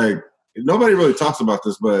like nobody really talks about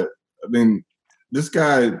this, but I mean, this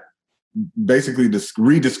guy basically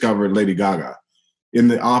rediscovered Lady Gaga in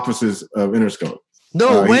the offices of Interscope.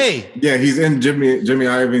 No way. He's in Jimmy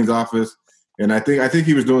Iovine's office. And I think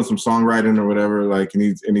he was doing some songwriting or whatever, like,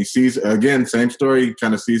 and he sees, again, same story, he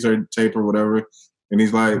kind of sees her tape or whatever, and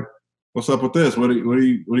he's like, "What's up with this? What are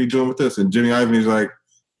you doing with this?" And Jimmy Iovine's like,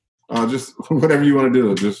 just whatever you want to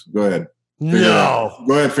do, just go ahead. Go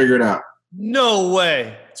ahead, figure it out. No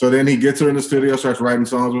way. So then he gets her in the studio, starts writing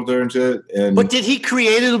songs with her and shit. But did he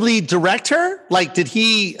creatively direct her? Like, did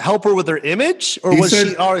he help her with her image, or was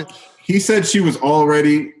she already? He said she was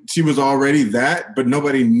already that, but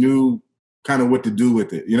nobody knew kind of what to do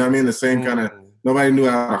with it. You know what I mean? The same kind of, nobody knew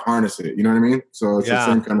how to harness it. You know what I mean? So it's the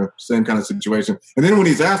same kind of situation. And then when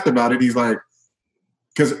he's asked about it, he's like,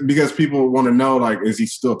 because people want to know, like, is he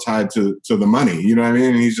still tied to the money? You know what I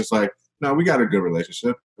mean? And he's just like, no, we got a good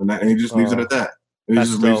relationship. And he just leaves it at that. And he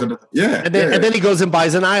just leaves it at that. And then he goes and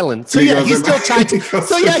buys an island. So he's still tied to,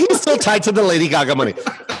 he's still tied to the Lady Gaga money.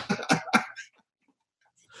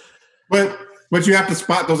 But you have to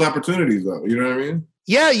spot those opportunities, though. You know what I mean?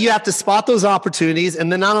 Yeah, you have to spot those opportunities.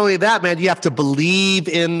 And then not only that, man, you have to believe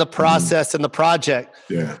in the process and the project.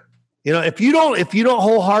 Yeah. You know, if you don't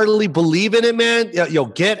wholeheartedly believe in it, man, you'll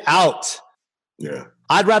get out. Yeah.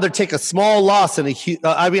 I'd rather take a small loss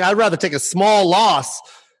I'd rather take a small loss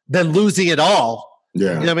than losing it all. Yeah.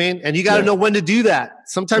 You know what I mean? And you got to know when to do that.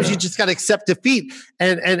 Sometimes you just got to accept defeat.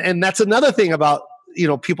 And that's another thing about,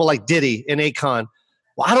 people like Diddy and Akon.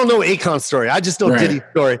 Well, I don't know Akon's story. I just know Diddy's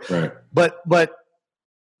story. Right. But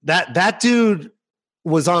that dude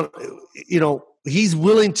was on, he's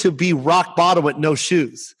willing to be rock bottom with no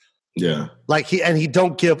shoes. Yeah. Like he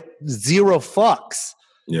don't give zero fucks.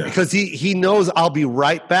 Yeah. Because he knows I'll be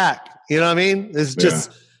right back. You know what I mean? This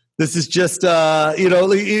is just you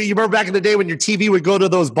remember back in the day when your TV would go to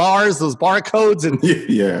those bars, those barcodes, and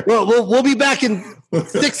we'll be back in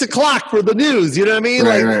 6 o'clock for the news. You know what I mean?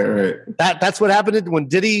 Right. That's what happened when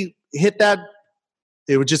Diddy hit that.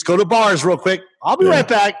 It would just go to bars real quick. I'll be right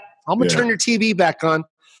back. I'm gonna turn your TV back on.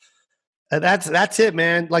 And that's it,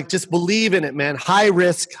 man. Like, just believe in it, man. High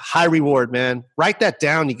risk, high reward, man. Write that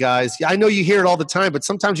down, you guys. I know you hear it all the time, but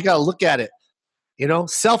sometimes you got to look at it.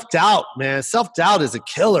 Self-doubt, man. Self-doubt is a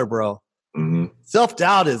killer, bro. Mm-hmm.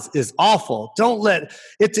 Self-doubt is awful. Don't let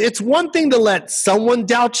it's one thing to let someone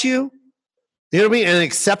doubt you. You know what I mean? And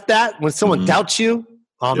accept that when someone doubts you.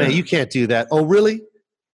 Oh man, you can't do that. Oh, really?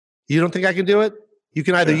 You don't think I can do it? You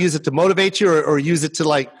can either use it to motivate you or use it to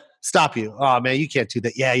like stop you. Oh man, you can't do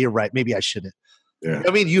that. Yeah, you're right. Maybe I shouldn't. Yeah.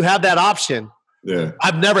 I mean, you have that option. Yeah.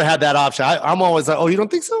 I've never had that option. I'm always like, oh, you don't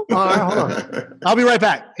think so? All right, hold on. I'll be right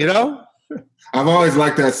back. I've always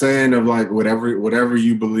liked that saying of like, whatever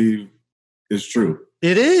you believe is true.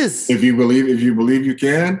 It is. If you believe you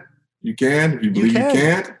can, you can. If you believe you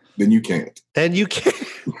can't, then you can't. Then you can't.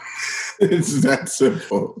 It's that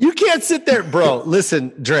simple. You can't sit there, bro.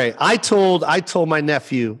 Listen, Dre, I told my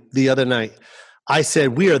nephew the other night, I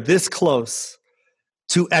said, we are this close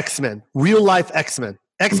to X-Men, real life X-Men,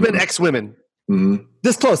 X-Women. Mm-hmm.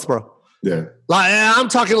 This close, bro. Yeah. Like, I'm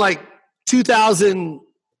talking like 2000,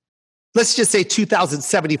 let's just say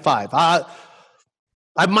 2075. I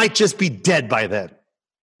might just be dead by then.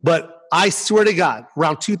 But I swear to God,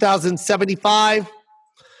 around 2075,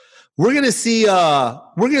 we're gonna see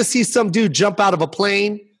some dude jump out of a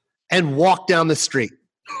plane and walk down the street.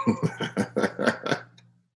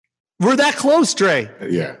 We're that close, Dre.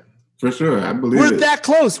 Yeah, for sure. I believe we're that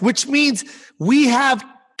close, which means we have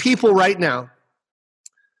people right now.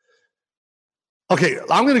 Okay,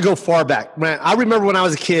 I'm going to go far back. Man, I remember when I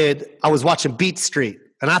was a kid, I was watching Beat Street,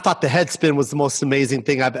 and I thought the head spin was the most amazing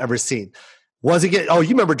thing I've ever seen. Wasn't it? Oh, you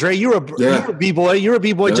remember, Dre? You're a B-boy. You're a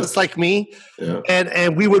B-boy just like me. Yeah.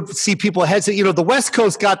 And we would see people head spin. The West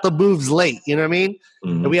Coast got the moves late. You know what I mean?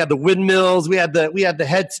 Mm-hmm. And we had the windmills. We had the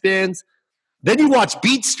head spins. Then you watch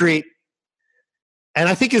Beat Street, and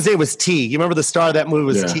I think his name was T. You remember the star of that movie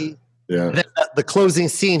was T? Yeah. And then the closing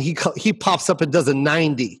scene, he pops up and does a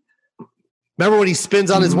 90. Remember when he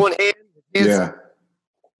spins on his one hand? Yeah.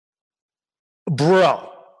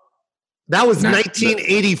 Bro, that was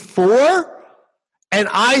 1984, and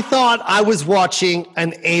I thought I was watching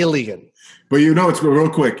an alien. But it's real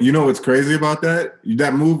quick. What's crazy about that?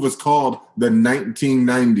 That move was called the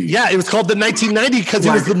 1990. Yeah, it was called the 1990 because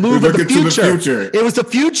it was the move of the future. It was the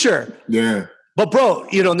future. Yeah. But bro,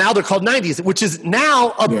 now they're called 90s, which is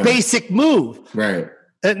now a basic move. Right.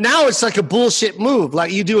 And now it's like a bullshit move.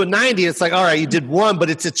 Like you do a 90, it's like, all right, you did one, but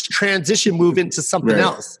it's a transition move into something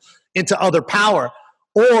else, into other power.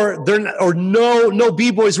 Or no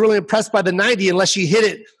B-boy's really impressed by the 90 unless you hit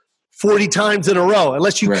it 40 times in a row,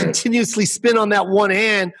 unless you continuously spin on that one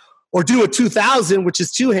hand or do a 2000, which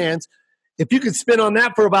is two hands. If you can spin on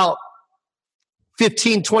that for about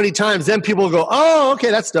 15, 20 times, then people will go, oh,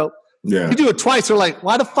 okay, that's dope. Yeah. You do it twice, they're like,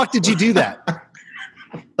 why the fuck did you do that?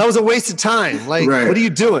 That was a waste of time. Like, what are you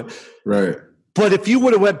doing? Right. But if you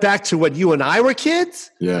would have went back to when you and I were kids,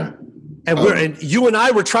 and you and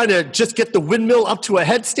I were trying to just get the windmill up to a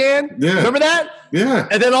headstand. Yeah. Remember that? Yeah.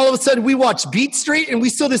 And then all of a sudden we watched Beat Street and we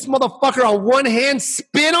saw this motherfucker on one hand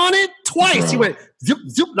spin on it twice. He went zoop,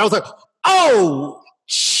 zoop. And I was like, oh,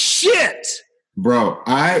 shit. Bro,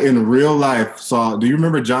 I in real life saw, do you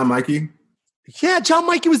remember John Mikey? Yeah, John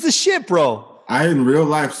Mikey was the shit, bro. I in real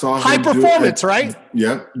life saw him high performance, right?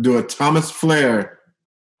 Yep. Do a Thomas Flare.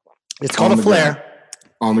 It's called a flare.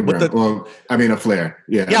 On the ground. A flare.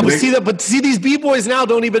 Yeah. Yeah, but see these B-boys now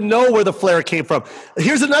don't even know where the flare came from.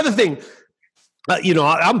 Here's another thing.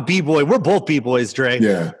 I'm B-boy. We're both B-boys, Dre.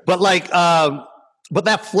 Yeah. But but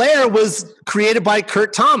that flare was created by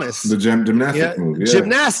Kurt Thomas. The gymnastics move. Yeah.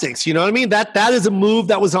 Gymnastics, you know what I mean? That is a move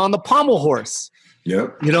that was on the pommel horse.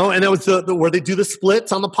 Yep. And that was the where they do the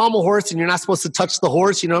splits on the pommel horse and you're not supposed to touch the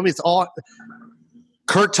horse, you know what I mean? It's all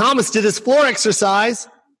Kurt Thomas did his floor exercise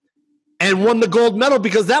and won the gold medal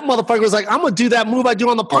because that motherfucker was like, I'm going to do that move I do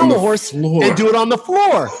on the pommel horse and do it on the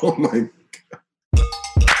floor. Oh, my God.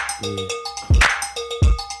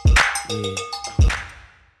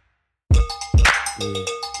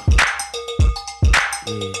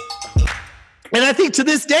 And I think to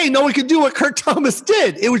this day, no one could do what Kurt Thomas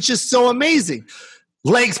did. It was just so amazing.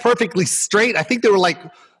 Legs perfectly straight. I think they were like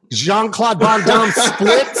Jean-Claude Van Damme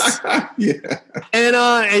splits. Yeah.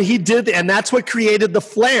 And he did, and that's what created the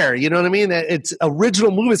flare. You know what I mean? Its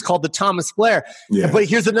original move is called the Thomas Flare. Yeah. But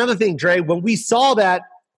here's another thing, Dre. When we saw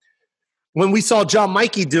John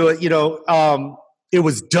Mikey do it, it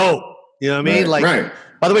was dope. You know what I mean?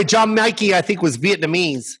 By the way, John Mikey, I think, was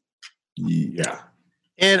Vietnamese. Yeah.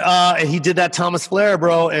 And he did that Thomas Flare,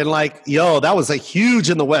 bro. And that was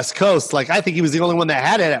huge in the West Coast. I think he was the only one that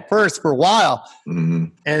had it at first for a while. Mm-hmm.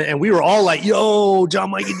 And we were all like, yo,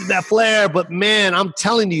 John Mikey did that flare. But man, I'm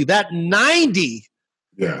telling you, that 90.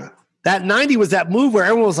 Yeah. That 90 was that move where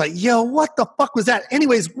everyone was like, yo, what the fuck was that?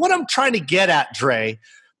 Anyways, what I'm trying to get at, Dre,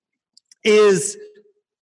 is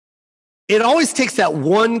it always takes that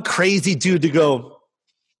one crazy dude to go,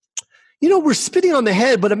 we're spinning on the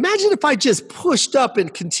head, but imagine if I just pushed up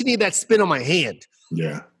and continued that spin on my hand.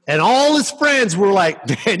 Yeah. And all his friends were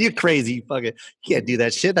like, man, you're crazy. You fucking can't do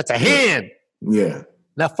that shit. That's a hand. Yeah. And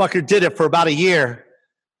that fucker did it for about a year.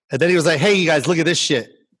 And then he was like, hey, you guys, look at this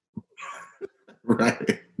shit.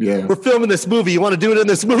 Right. Yeah. We're filming this movie. You want to do it in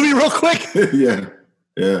this movie real quick? Yeah.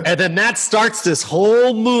 Yeah. And then that starts this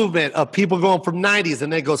whole movement of people going from 90s.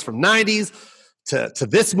 And then it goes from 90s to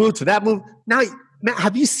this move, to that move. Now, man,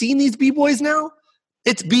 have you seen these B-boys now?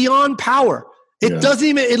 It's beyond power. It doesn't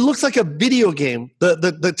even, it looks like a video game,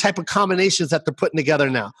 the type of combinations that they're putting together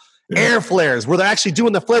now. Yeah. Air flares, where they're actually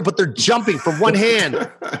doing the flare, but they're jumping from one hand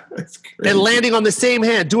and landing on the same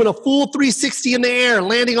hand, doing a full 360 in the air,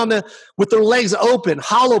 landing with their legs open,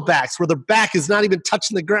 hollow backs, where their back is not even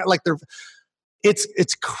touching the ground.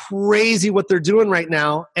 It's crazy what they're doing right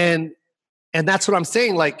now. And that's what I'm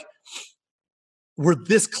saying. We're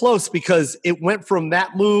this close because it went from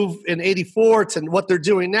that move in 84 to what they're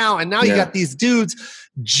doing now. And now you got these dudes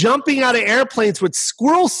jumping out of airplanes with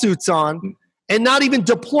squirrel suits on and not even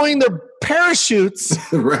deploying their parachutes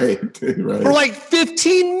right. for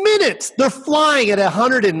 15 minutes. They're flying at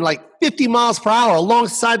 150 miles per hour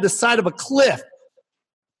alongside the side of a cliff.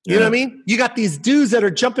 You know what I mean? You got these dudes that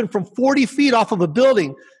are jumping from 40 feet off of a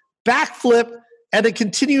building, backflip, and then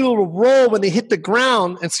continue to roll when they hit the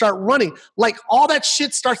ground and start running. All that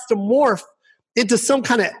shit starts to morph into some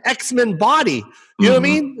kind of X-Men body. You know what I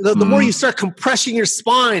mean? The more you start compressing your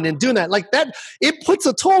spine and doing that, it puts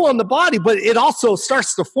a toll on the body, but it also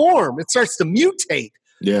starts to form. It starts to mutate.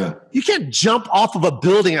 Yeah. You can't jump off of a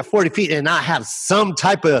building at 40 feet and not have some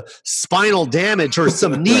type of spinal damage or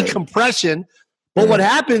some knee compression. But what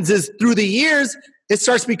happens is through the years, it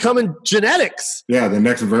starts becoming genetics. Yeah, the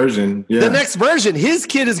next version. Yeah. The next version. His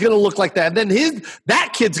kid is going to look like that. And then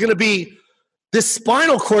that kid's going to be this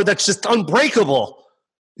spinal cord that's just unbreakable.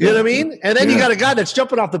 You know what I mean? And then you got a guy that's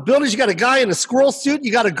jumping off the buildings. You got a guy in a squirrel suit.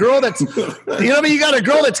 You got a girl that's, you know what I mean? You got a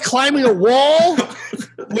girl that's climbing a wall.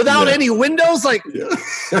 without any windows, like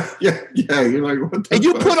yeah. You're like, what the and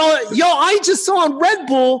you fuck? put on I just saw on Red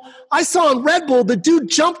Bull. I saw on Red Bull the dude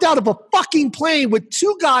jumped out of a fucking plane with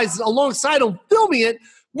two guys alongside him filming it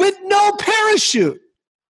with no parachute.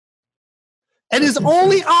 And his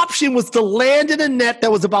only option was to land in a net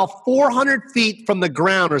that was about 400 feet from the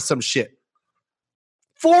ground or some shit.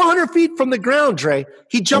 400 feet from the ground, Dre.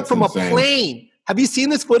 He jumped from a plane. Have you seen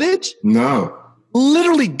this footage? No.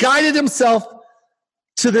 Literally guided himself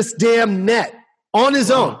to this damn net on his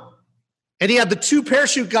own. And he had the two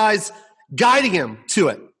parachute guys guiding him to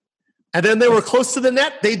it. And then they were close to the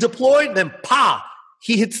net. They deployed. And then,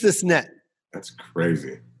 he hits this net. That's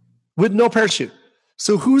crazy. With no parachute.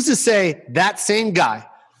 So who's to say that same guy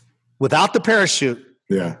without the parachute,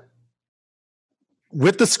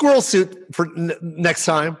 with the squirrel suit for next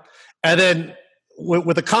time, and then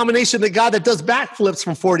with a combination of the guy that does backflips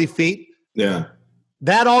from 40 feet,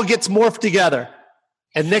 that all gets morphed together.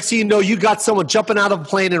 And next thing you know, you got someone jumping out of a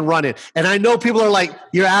plane and running. And I know people are like,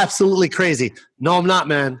 you're absolutely crazy. No, I'm not,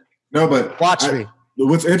 man. No, but watch me.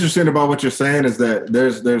 What's interesting about what you're saying is that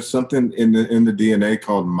there's something in the DNA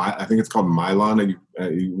called I think it's called myelin.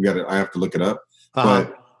 I have to look it up.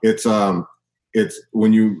 But it's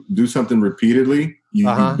when you do something repeatedly, you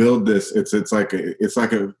build this. It's like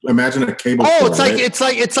imagine a cable. Oh, cord,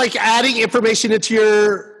 it's like adding information into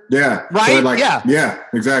your right. So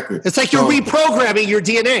exactly. It's like you're reprogramming your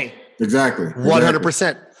DNA. Exactly.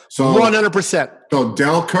 100%. So 100%. So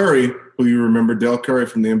Del Curry, who you remember, Del Curry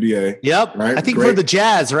from the NBA. Yep. Right. I think for the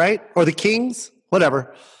Jazz, right, or the Kings,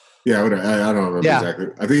 whatever. Yeah, whatever. I don't remember exactly.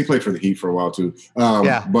 I think he played for the Heat for a while too.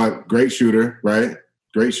 But great shooter, right?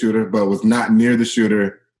 Great shooter, but was not near the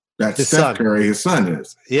shooter that Steph Curry, his son,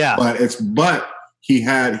 is. Yeah. But he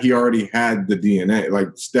already had the DNA. Like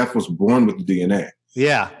Steph was born with the DNA.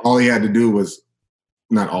 Yeah. All he had to do was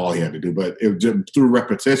not all he had to do, but it just through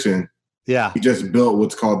repetition. Yeah. He just built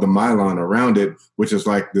what's called the myelin around it, which is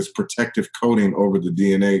like this protective coating over the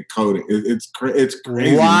DNA coding. It's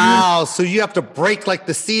crazy. Wow. Man. So you have to break like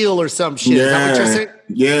the seal or some shit. Is that what you're saying?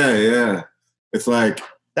 Yeah. It's like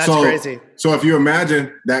that's crazy. So if you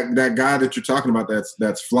imagine that guy that you're talking about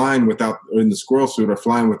that's flying in the squirrel suit or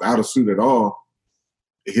flying without a suit at all,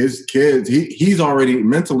 his kids, he's already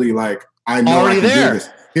mentally like, I know already I can do this.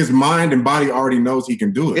 His mind and body already knows he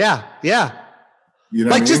can do it. Yeah. You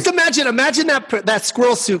know, like just imagine that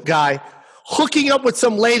squirrel suit guy hooking up with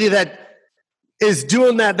some lady that is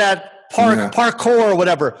doing that parkour or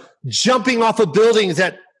whatever, jumping off of buildings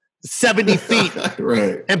at 70 feet,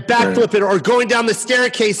 right? And backflipping or going down the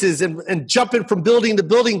staircases and jumping from building to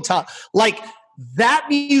building top. Like that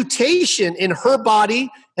mutation in her body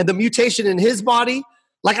and the mutation in his body.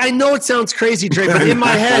 Like, I know it sounds crazy, Dre, but in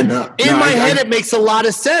my head, it makes a lot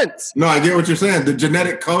of sense. No, I get what you're saying. The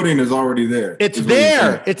genetic coding is already there. It's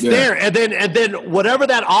there. It's there. And then whatever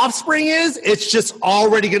that offspring is, it's just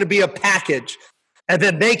already going to be a package. And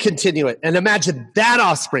then they continue it. And imagine that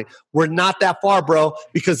offspring. We're not that far, bro,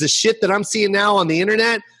 because the shit that I'm seeing now on the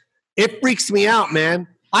internet, it freaks me out, man.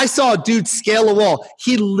 I saw a dude scale a wall.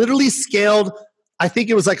 He literally scaled, I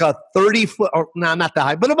think it was like a 30-foot, or no, not that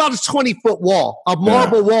high, but about a 20-foot wall, a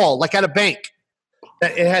marble wall, like at a bank.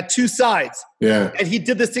 It had two sides. Yeah. And he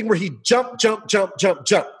did this thing where he jumped.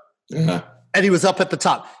 Yeah. And he was up at the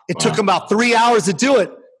top. It took him about 3 hours to do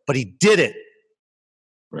it, but he did it.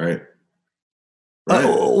 Right.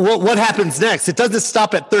 What happens next? It doesn't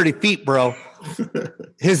stop at 30 feet, bro.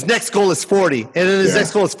 His next goal is 40, and then his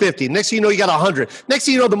next goal is 50. Next thing you know, you got 100. Next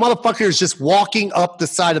thing you know, the motherfucker is just walking up the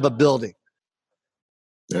side of a building.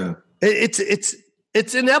 Yeah,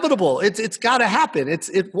 it's inevitable. It's got to happen.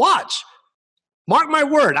 Watch. Mark my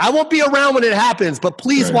word. I won't be around when it happens, but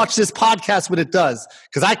please watch this podcast when it does,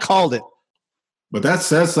 because I called it. But that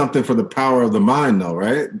says something for the power of the mind, though,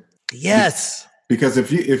 right? Yes. Because if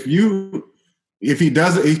he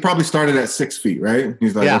does it, he's probably started at 6 feet, right?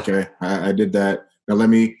 He's like, okay, I did that. Now let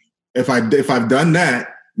me. If I've done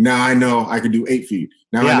that, now I know I could do 8 feet.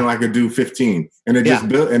 Now I know I could do 15, and it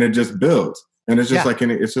just builds. And it's just like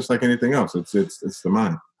anything else. It's the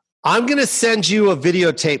mind. I'm gonna send you a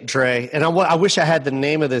videotape, Dre, and I wish I had the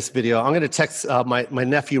name of this video. I'm gonna text my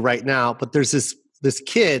nephew right now. But there's this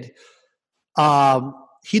kid.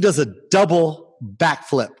 He does a double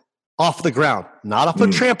backflip off the ground, not off a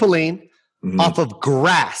trampoline, off of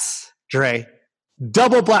grass. Dre,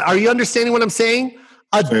 double black. Are you understanding what I'm saying?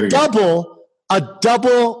 A double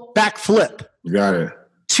backflip. You got it.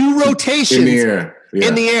 2 rotations in the air. Yeah.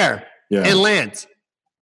 In the air. Yeah. And lands.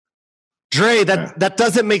 Dre, that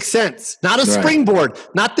doesn't make sense. Not a springboard.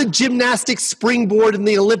 Not the gymnastics springboard in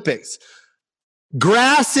the Olympics.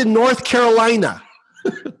 Grass in North Carolina.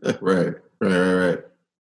 Right.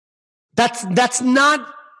 That's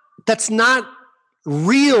not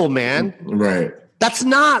real, man. Right. That's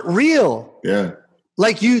not real. Yeah.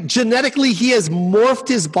 Like genetically, he has morphed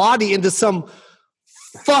his body into some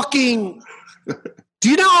fucking. Do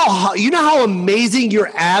you know how amazing your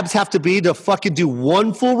abs have to be to fucking do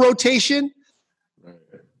one full rotation?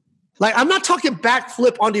 Like, I'm not talking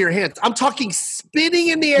backflip onto your hands. I'm talking spinning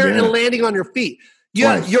in the air and landing on your feet.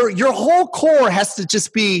 Yeah, your whole core has to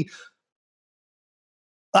just be.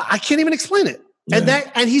 I can't even explain it. Yeah.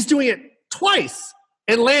 And he's doing it twice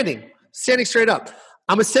and landing, standing straight up.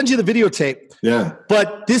 I'm gonna send you the videotape. Yeah.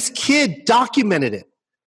 But this kid documented it.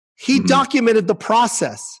 He documented the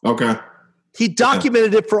process. Okay. He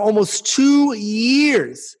documented it for almost 2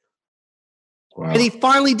 years. Wow. And he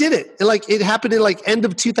finally did it. It happened in end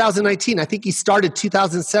of 2019. I think he started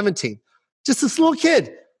 2017. Just this little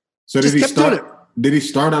kid. So did he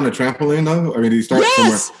start on a trampoline though? I mean, did he start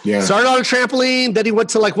somewhere? Yeah. Started on a trampoline. Then he went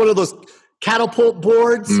to one of those catapult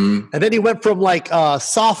boards. And then he went from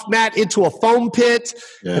soft mat into a foam pit.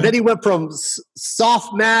 Yeah. And then he went from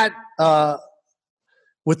soft mat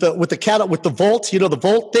with the volt, the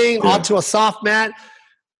volt thing onto a soft mat.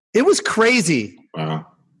 It was crazy. Wow.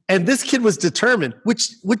 And this kid was determined,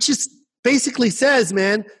 which just basically says,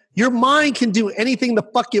 man, your mind can do anything the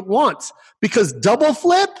fuck it wants. Because double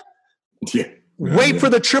flip, wait for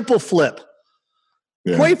the triple flip.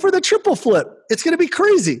 Yeah. Wait for the triple flip. It's going to be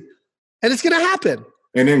crazy. And it's going to happen.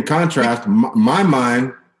 And in contrast, my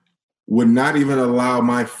mind would not even allow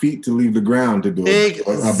my feet to leave the ground to do it.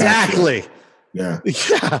 Exactly. Yeah.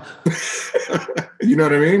 Yeah. You know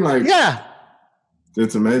what I mean? Yeah.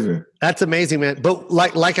 It's amazing. That's amazing, man. But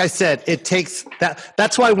like I said, it takes that.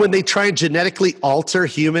 That's why when they try and genetically alter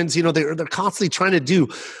humans, they're constantly trying to do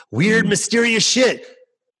weird, mysterious shit.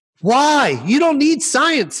 Why? You don't need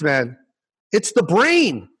science, man. It's the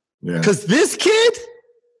brain. Because this kid,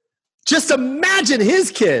 just imagine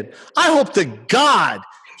his kid. I hope to God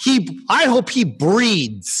I hope he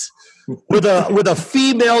breeds with a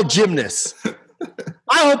female gymnast.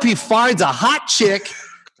 I hope he finds a hot chick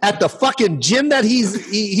at the fucking gym that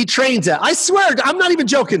he trains at. I swear, I'm not even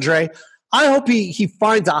joking, Dre. I hope he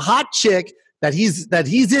finds a hot chick that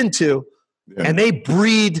he's into, and they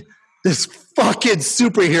breed this fucking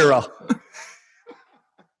superhero.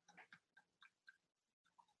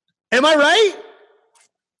 Am I right?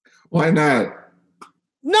 Why not?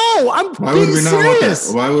 No, I'm being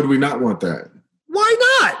serious. Why would we not want that?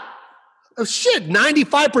 Why not? Oh shit!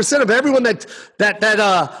 95% of everyone that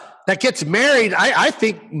gets married, I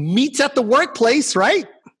think, meets at the workplace, right?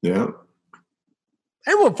 Yeah.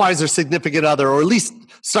 Everyone finds their significant other, or at least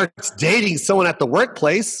starts dating someone at the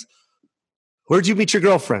workplace. Where'd you meet your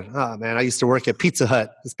girlfriend? Oh, man, I used to work at Pizza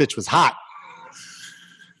Hut. This bitch was hot.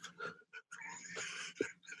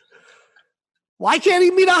 Why can't he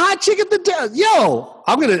meet a hot chick at the Yo,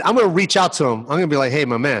 I'm gonna reach out to him. I'm gonna be like, hey,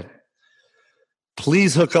 my man,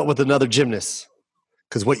 please hook up with another gymnast,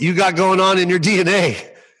 because what you got going on in your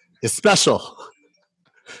DNA is special.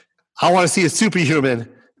 I want to see a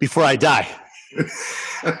superhuman before I die.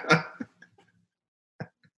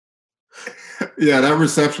 Yeah, that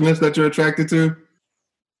receptionist that you're attracted to,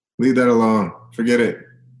 leave that alone. Forget it.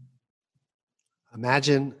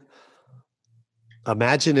 Imagine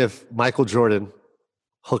if Michael Jordan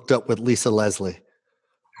hooked up with Lisa Leslie.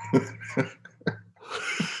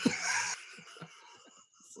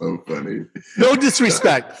 So funny. No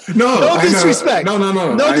disrespect. No disrespect. No.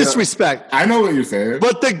 No disrespect. I know what you're saying.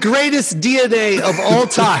 But the greatest DNA of all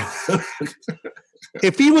time.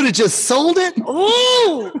 If he would have just sold it,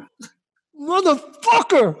 oh,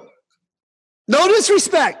 motherfucker. No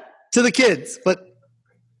disrespect to the kids, but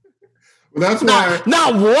that's why.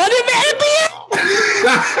 Not one in the NBA.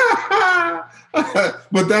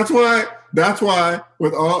 But that's why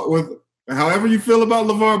with however you feel about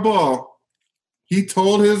LeVar Ball, he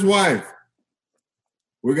told his wife,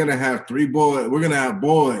 we're going to have 3 boys. We're going to have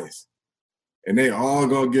boys. And they all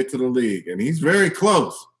going to get to the league. And he's very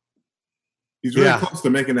close. He's very close to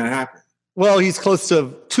making that happen. Well, he's close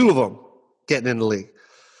to 2 of them getting in the league.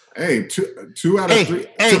 Hey, two out of 3.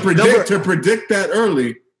 To predict that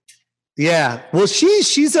early. Yeah. Well,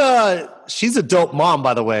 she's a dope mom,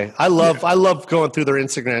 by the way. I love going through their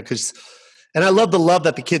Instagram and I love the love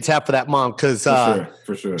that the kids have for that mom, because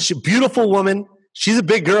for sure. She's a beautiful woman. She's a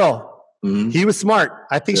big girl. Mm-hmm. He was smart.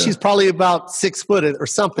 I think she's probably about 6 foot or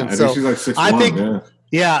something. I think she's like 6'1". I think,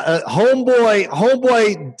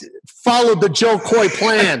 homeboy followed the Joe Coy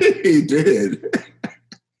plan. He did.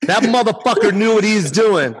 That motherfucker knew what he's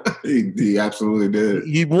doing. He absolutely did.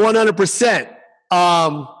 He 100%.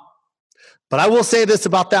 But I will say this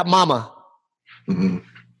about that mama. Mm-hmm.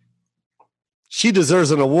 She deserves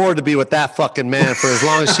an award to be with that fucking man for as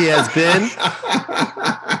long as she has been.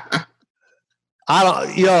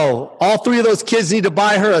 All three of those kids need to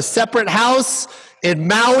buy her a separate house in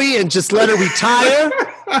Maui and just let her retire.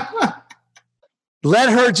 Let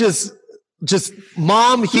her just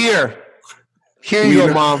mom, here you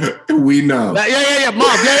go, mom. We know. Yeah,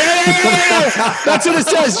 mom. Yeah. That's what it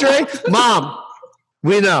says, Dre. Mom,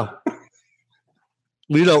 we know.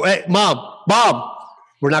 Hey, mom,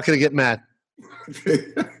 we're not going to get mad.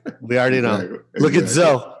 We already know. Exactly. Look at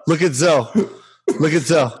Zoe. Look at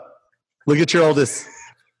Zoe. Look at your oldest.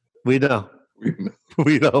 We know.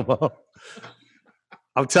 We know, mom.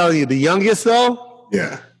 I'm telling you, the youngest though.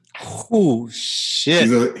 Yeah. Oh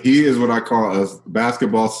shit. He is what I call a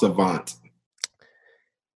basketball savant.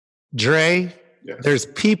 Dre, yes. There's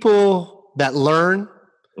people that learn,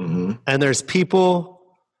 mm-hmm. and there's people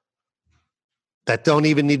that don't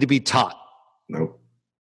even need to be taught. Nope.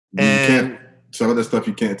 And some of the stuff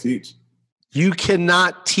you can't teach. You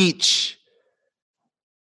cannot teach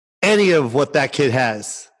any of what that kid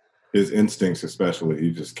has. His instincts, especially,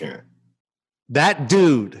 you just can't. That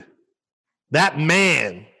dude, that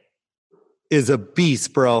man is a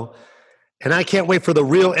beast, bro. And I can't wait for the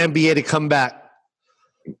real NBA to come back.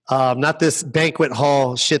 Not this banquet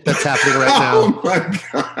hall shit that's happening right now. Oh my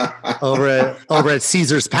God. Over at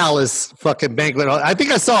Caesar's Palace fucking banquet hall. I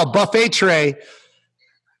think I saw a buffet tray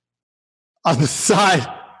on the side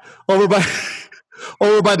over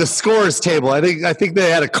by the scores table. I think they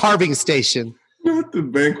had a carving station. Not the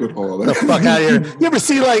banquet hall. The fuck out of here.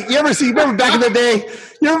 Remember back in the day?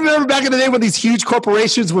 You remember back in the day when these huge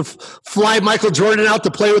corporations would fly Michael Jordan out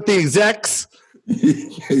to play with the execs?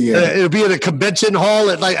 Yeah. It would be in a convention hall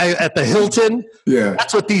at the Hilton. Yeah.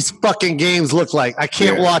 That's what these fucking games look like. I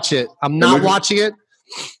can't watch it. I'm not watching it.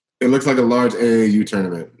 It looks like a large AAU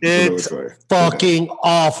tournament. It's fucking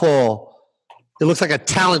awful. It looks like a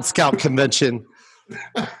talent scout convention.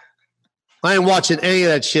 I ain't watching any of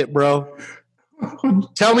that shit, bro.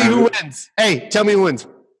 Tell me who wins. Hey, tell me who wins.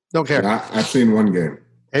 Don't care. I've seen one game.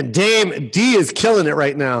 And Dame D is killing it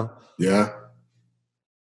right now. Yeah.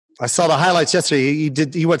 I saw the highlights yesterday.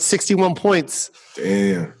 He went 61 points.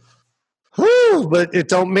 Damn. Whew, but it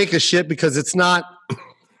don't make a shit because it's not.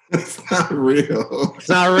 It's not real. It's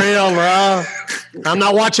not real, bro. I'm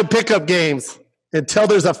not watching pickup games. Until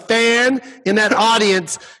there's a fan in that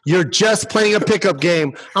audience, you're just playing a pickup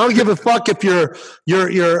game. I don't give a fuck if your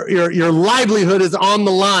livelihood is on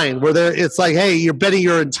the line. It's like, hey, you're betting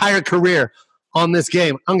your entire career on this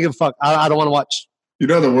game. I don't give a fuck. I don't want to watch. You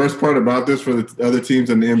know, the worst part about this for the other teams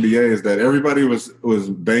in the NBA is that everybody was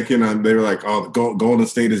banking on. They were like, "Oh, Golden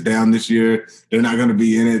State is down this year. They're not going to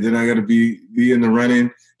be in it. They're not going to be in the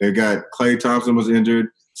running." They got Klay Thompson was injured.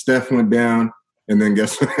 Steph went down. And then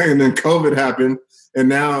guess what? And then COVID happened. And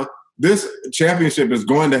now this championship is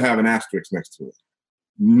going to have an asterisk next to it.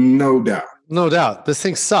 No doubt. No doubt. This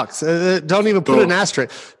thing sucks. Don't even put an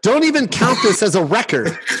asterisk. Don't even count this as a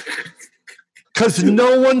record. Because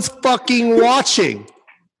no one's fucking watching.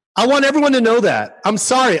 I want everyone to know that. I'm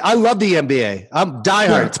sorry. I love the NBA. I'm diehard.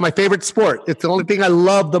 Yeah. It's my favorite sport. It's the only thing I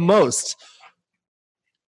love the most.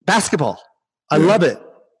 Basketball. I love it.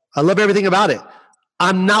 I love everything about it.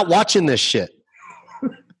 I'm not watching this shit.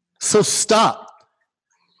 So stop.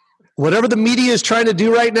 Whatever the media is trying to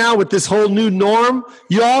do right now with this whole new norm,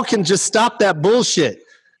 y'all can just stop that bullshit.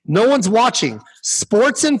 No one's watching.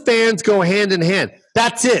 Sports and fans go hand in hand.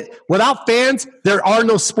 That's it. Without fans, there are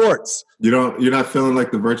no sports. You're not feeling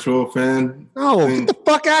like the virtual fan? No, get the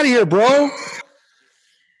fuck out of here, bro.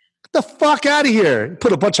 Get the fuck out of here.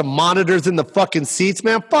 Put a bunch of monitors in the fucking seats,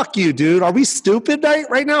 man. Fuck you, dude. Are we stupid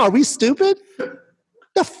right now? Are we stupid? Get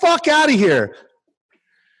the fuck out of here.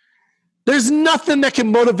 There's nothing that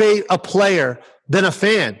can motivate a player than a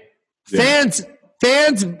fan. Yeah.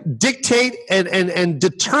 Fans dictate and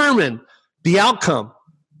determine the outcome.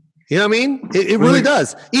 You know what I mean? It really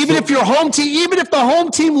does. Even if the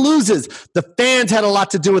home team loses, the fans had a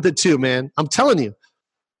lot to do with it too, man. I'm telling you.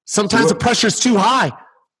 Sometimes the pressure's too high.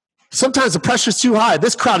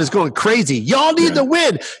 This crowd is going crazy. Y'all need to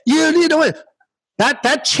win. You need to win.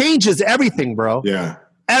 That changes everything, bro. Yeah.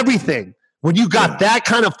 Everything. When you got that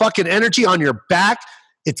kind of fucking energy on your back,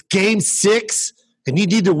 it's game 6, and you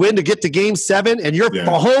need to win to get to game 7, and your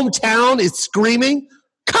hometown is screaming.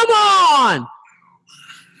 Come on!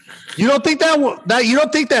 You don't think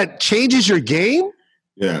that changes your game?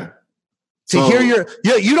 Yeah.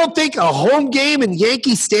 You don't think a home game in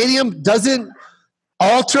Yankee Stadium doesn't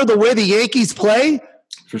alter the way the Yankees play?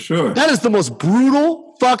 For sure. That is the most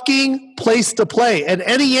brutal fucking place to play, and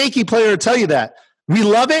any Yankee player will tell you that. We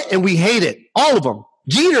love it and we hate it. All of them.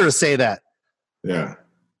 Jeter will say that. Yeah.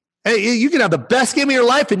 Hey, you can have the best game of your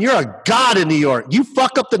life, and you're a god in New York. You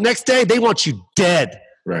fuck up the next day, they want you dead.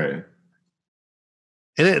 Right.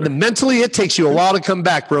 And mentally, it takes you a while to come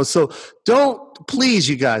back, bro. So don't, please,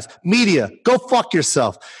 you guys, media, go fuck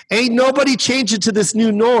yourself. Ain't nobody changing to this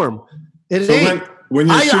new norm. It So ain't.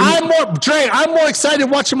 I'm more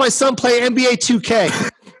excited watching my son play NBA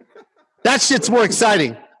 2K. That shit's more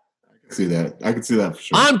exciting. I can see that for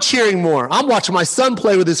sure. I'm cheering more. I'm watching my son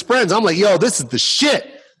play with his friends. I'm like, yo, this is the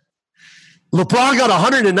shit. LeBron got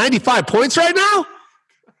 195 points right now?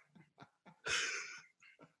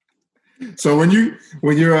 So when you're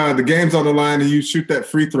the game's on the line and you shoot that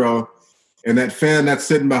free throw, and that fan that's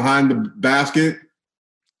sitting behind the basket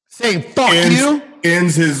saying "fuck you"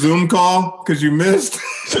 ends his Zoom call because you missed.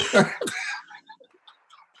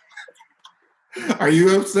 Are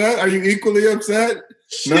you upset? Are you equally upset?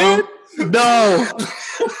 Shit. No.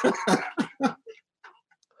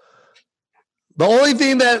 The only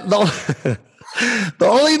thing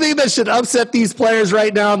that should upset these players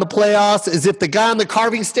right now in the playoffs is if the guy on the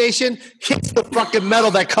carving station hits the fucking metal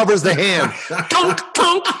that covers the hand. Tunk,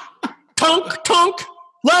 tunk, tunk, tunk.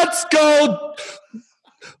 Let's go.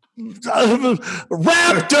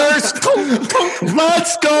 Raptors. Tunk, tunk.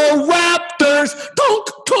 Let's go, Raptors. Tunk,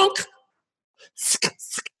 tunk.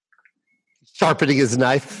 Sharpening his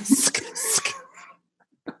knife.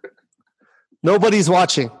 Nobody's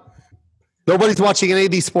watching. Nobody's watching any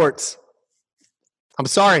of these sports. I'm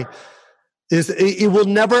sorry. It will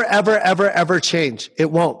never, ever, ever, ever change. It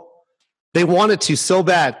won't. They want it to so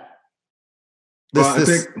bad. I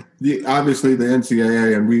think obviously the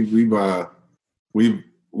NCAA, and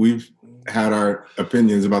we've had our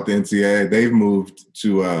opinions about the NCAA. They've moved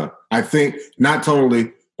to I think not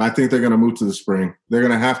totally, but I think they're going to move to the spring. They're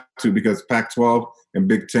going to have to because Pac-12 and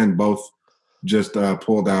Big Ten both just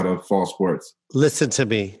pulled out of fall sports. Listen to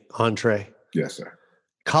me, Andre. Yes, sir.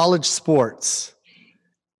 College sports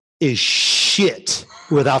is shit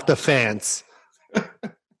without the fans.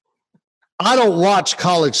 I don't watch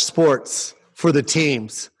college sports for the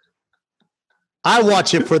teams. I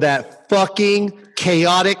watch it for that fucking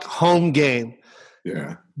chaotic home game.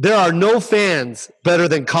 Yeah. There are no fans better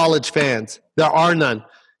than college fans. There are none.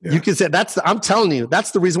 Yeah. You can say I'm telling you,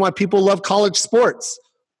 that's the reason why people love college sports.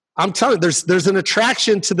 I'm telling you, there's an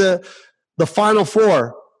attraction to the Final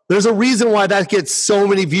Four. There's a reason why that gets so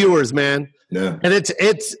many viewers, man. Yeah. And it's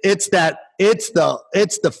the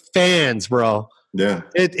fans, bro. Yeah.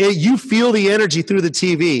 You feel the energy through the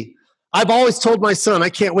TV. I've always told my son, I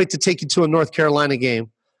can't wait to take you to a North Carolina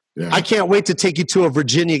game. Yeah. I can't wait to take you to a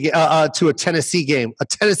to a Tennessee game, a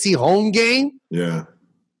Tennessee home game. Yeah.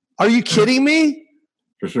 Are you kidding me?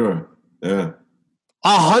 For sure. Yeah.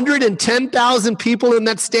 110,000 people in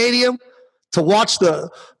that stadium to watch to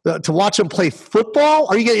watch them play football.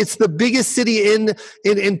 It's the biggest city in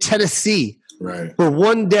Tennessee. Right. For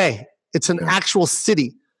one day. It's an actual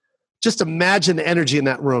city. Just imagine the energy in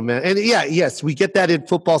that room, man. And yes, we get that in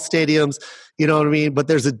football stadiums, you know what I mean? But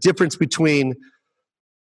there's a difference between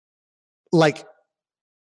like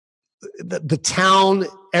the town,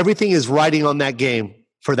 everything is riding on that game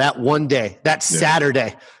for that one day, that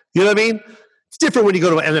Saturday. You know what I mean? It's different when you go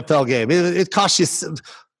to an NFL game. It costs you a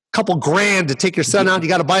couple grand to take your son out. You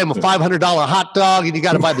got to buy him a $500 hot dog and you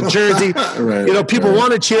got to buy the jersey. Right, people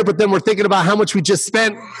want to cheer, but then we're thinking about how much we just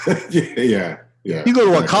spent. Yeah. You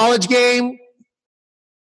go to a college game,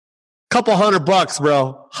 couple $100,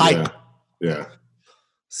 bro. Hype. Yeah.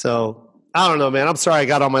 So I don't know, man. I'm sorry I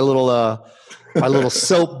got on my little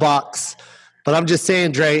soapbox, but I'm just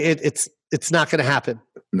saying, Dre, it's not going to happen.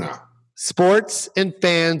 No. Sports and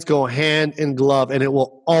fans go hand in glove, and it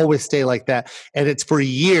will always stay like that. And it's for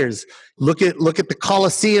years. Look at the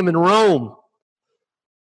Colosseum in Rome.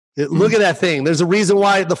 Look at that thing. There's a reason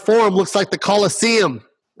why the Forum looks like the Colosseum.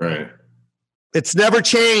 Right. It's never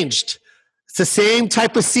changed. It's the same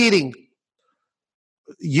type of seating.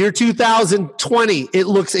 Year 2020, it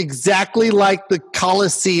looks exactly like the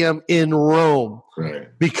Colosseum in Rome. Right.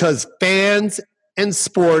 Because fans and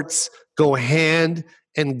sports go hand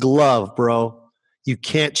in glove, bro. You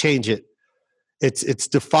can't change it. It's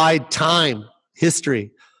defied time,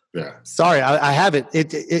 history. Yeah. Sorry, I haven't.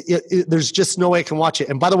 There's just no way I can watch it.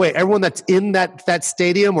 And by the way, everyone that's in that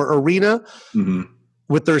stadium or arena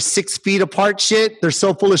with their 6 feet apart shit, they're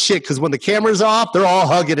so full of shit because when the camera's off, they're all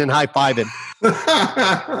hugging and high-fiving.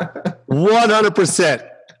 100%.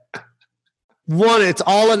 It's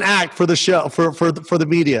all an act for the show, for the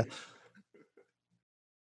media.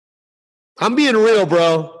 I'm being real,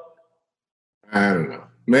 bro. I don't know.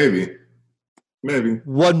 Maybe.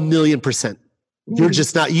 1,000,000%. You're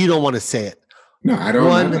just not, you don't want to say it. No, I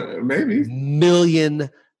don't know. Maybe. 1 million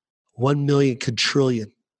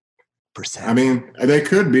quadrillion. I mean, they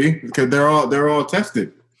could be because they're all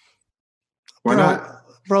tested. Why not?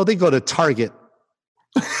 Bro, they go to Target.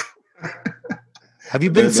 Have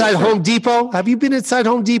you been inside Home Depot? Have you been inside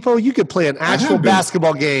Home Depot? You could play an actual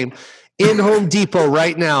basketball game in Home Depot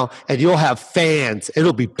right now, and you'll have fans.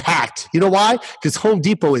 It'll be packed. You know why? Because Home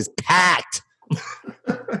Depot is packed.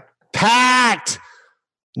 Packed.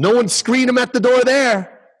 No one's screening them at the door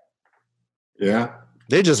there. Yeah.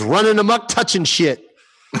 They're just running amok, touching shit.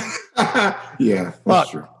 Yeah,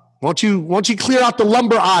 that's true. Won't you clear out the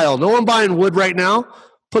lumber aisle? No one buying wood right now.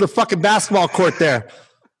 Put a fucking basketball court there.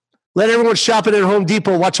 Let everyone shopping at Home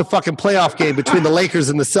Depot watch a fucking playoff game between the Lakers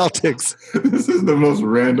and the Celtics. This is the most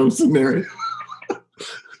random scenario.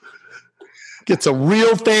 Get some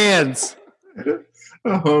real fans.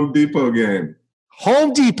 A Home Depot game.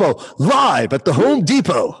 Home Depot, live at the Home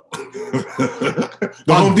Depot.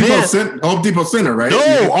 Home Depot Center, right?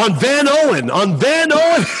 No, on Van Owen. On Van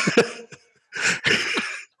Owen.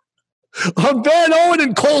 On Van Owen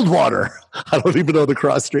and Coldwater. I don't even know the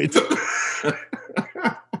cross streets.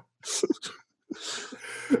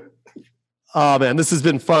 Oh, man, this has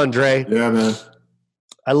been fun, Dre. Yeah, man.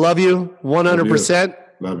 I love you 100%.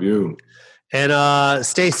 Love you. And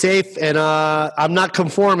stay safe. And I'm not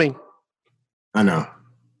conforming. I know.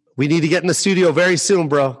 We need to get in the studio very soon,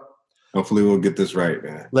 bro. Hopefully we'll get this right,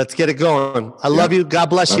 man. Let's get it going. I love you. God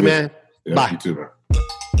bless you, man. Yeah, bye. You too, man.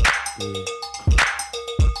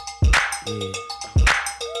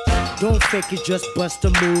 Don't fake it, just bust a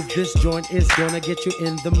move. This joint is gonna get you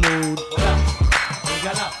in the mood.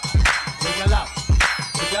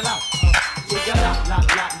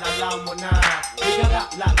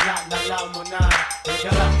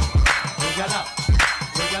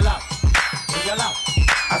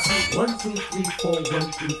 I see 1, 2, 3, 4, 1,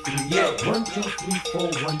 2, 3. Yeah. 1, 2, 3, 4,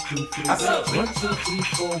 1, 2, 3. I see 1, 2, 3,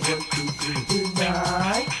 4, 1, 2, 3.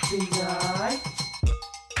 Deny.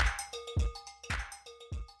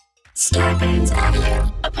 Star Bands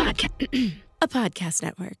Audio. A podcast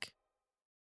network.